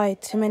have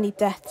died too many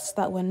deaths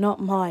that were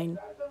not mine,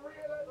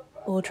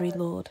 Audrey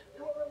Lorde.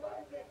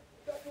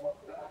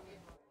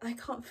 I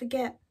can't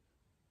forget.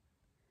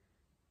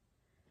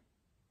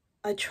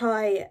 I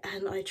try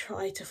and I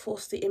try to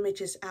force the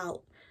images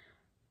out,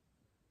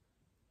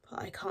 but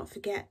I can't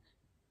forget.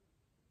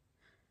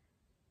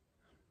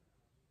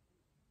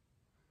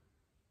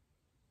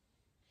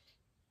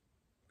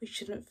 We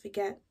shouldn't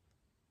forget.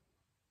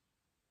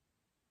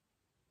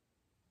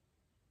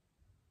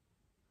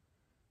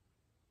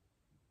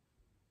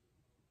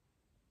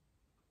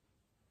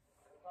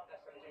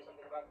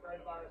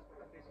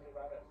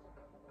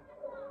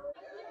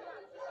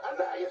 And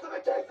that isn't the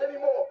case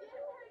anymore.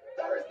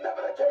 That is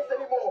never the case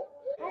anymore.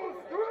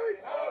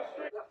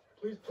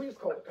 Please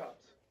call the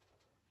cops.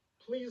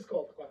 Please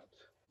call the cops.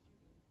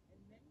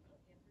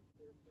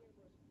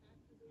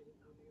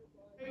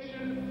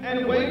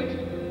 And wait.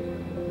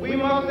 We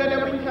must say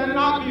that we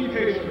cannot be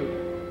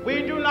patient.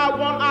 We do not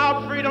want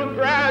our freedom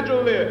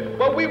gradually,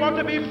 but we want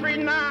to be free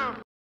now.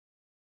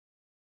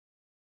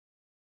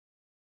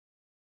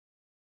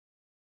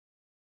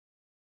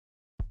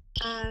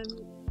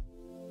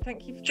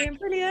 Thank you for being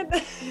brilliant.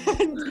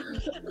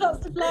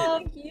 Lots of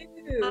love. Thank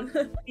you.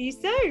 See you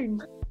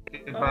soon.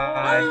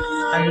 Bye.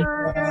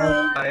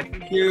 Bye.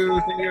 Thank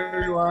you. Thank you,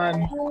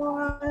 everyone.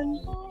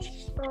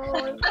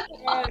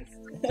 Bye.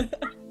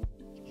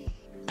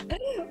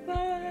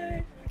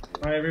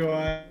 Bye,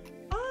 everyone.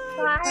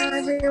 Bye,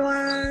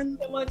 everyone.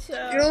 So much.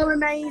 You're all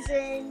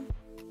amazing.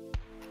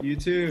 You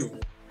too.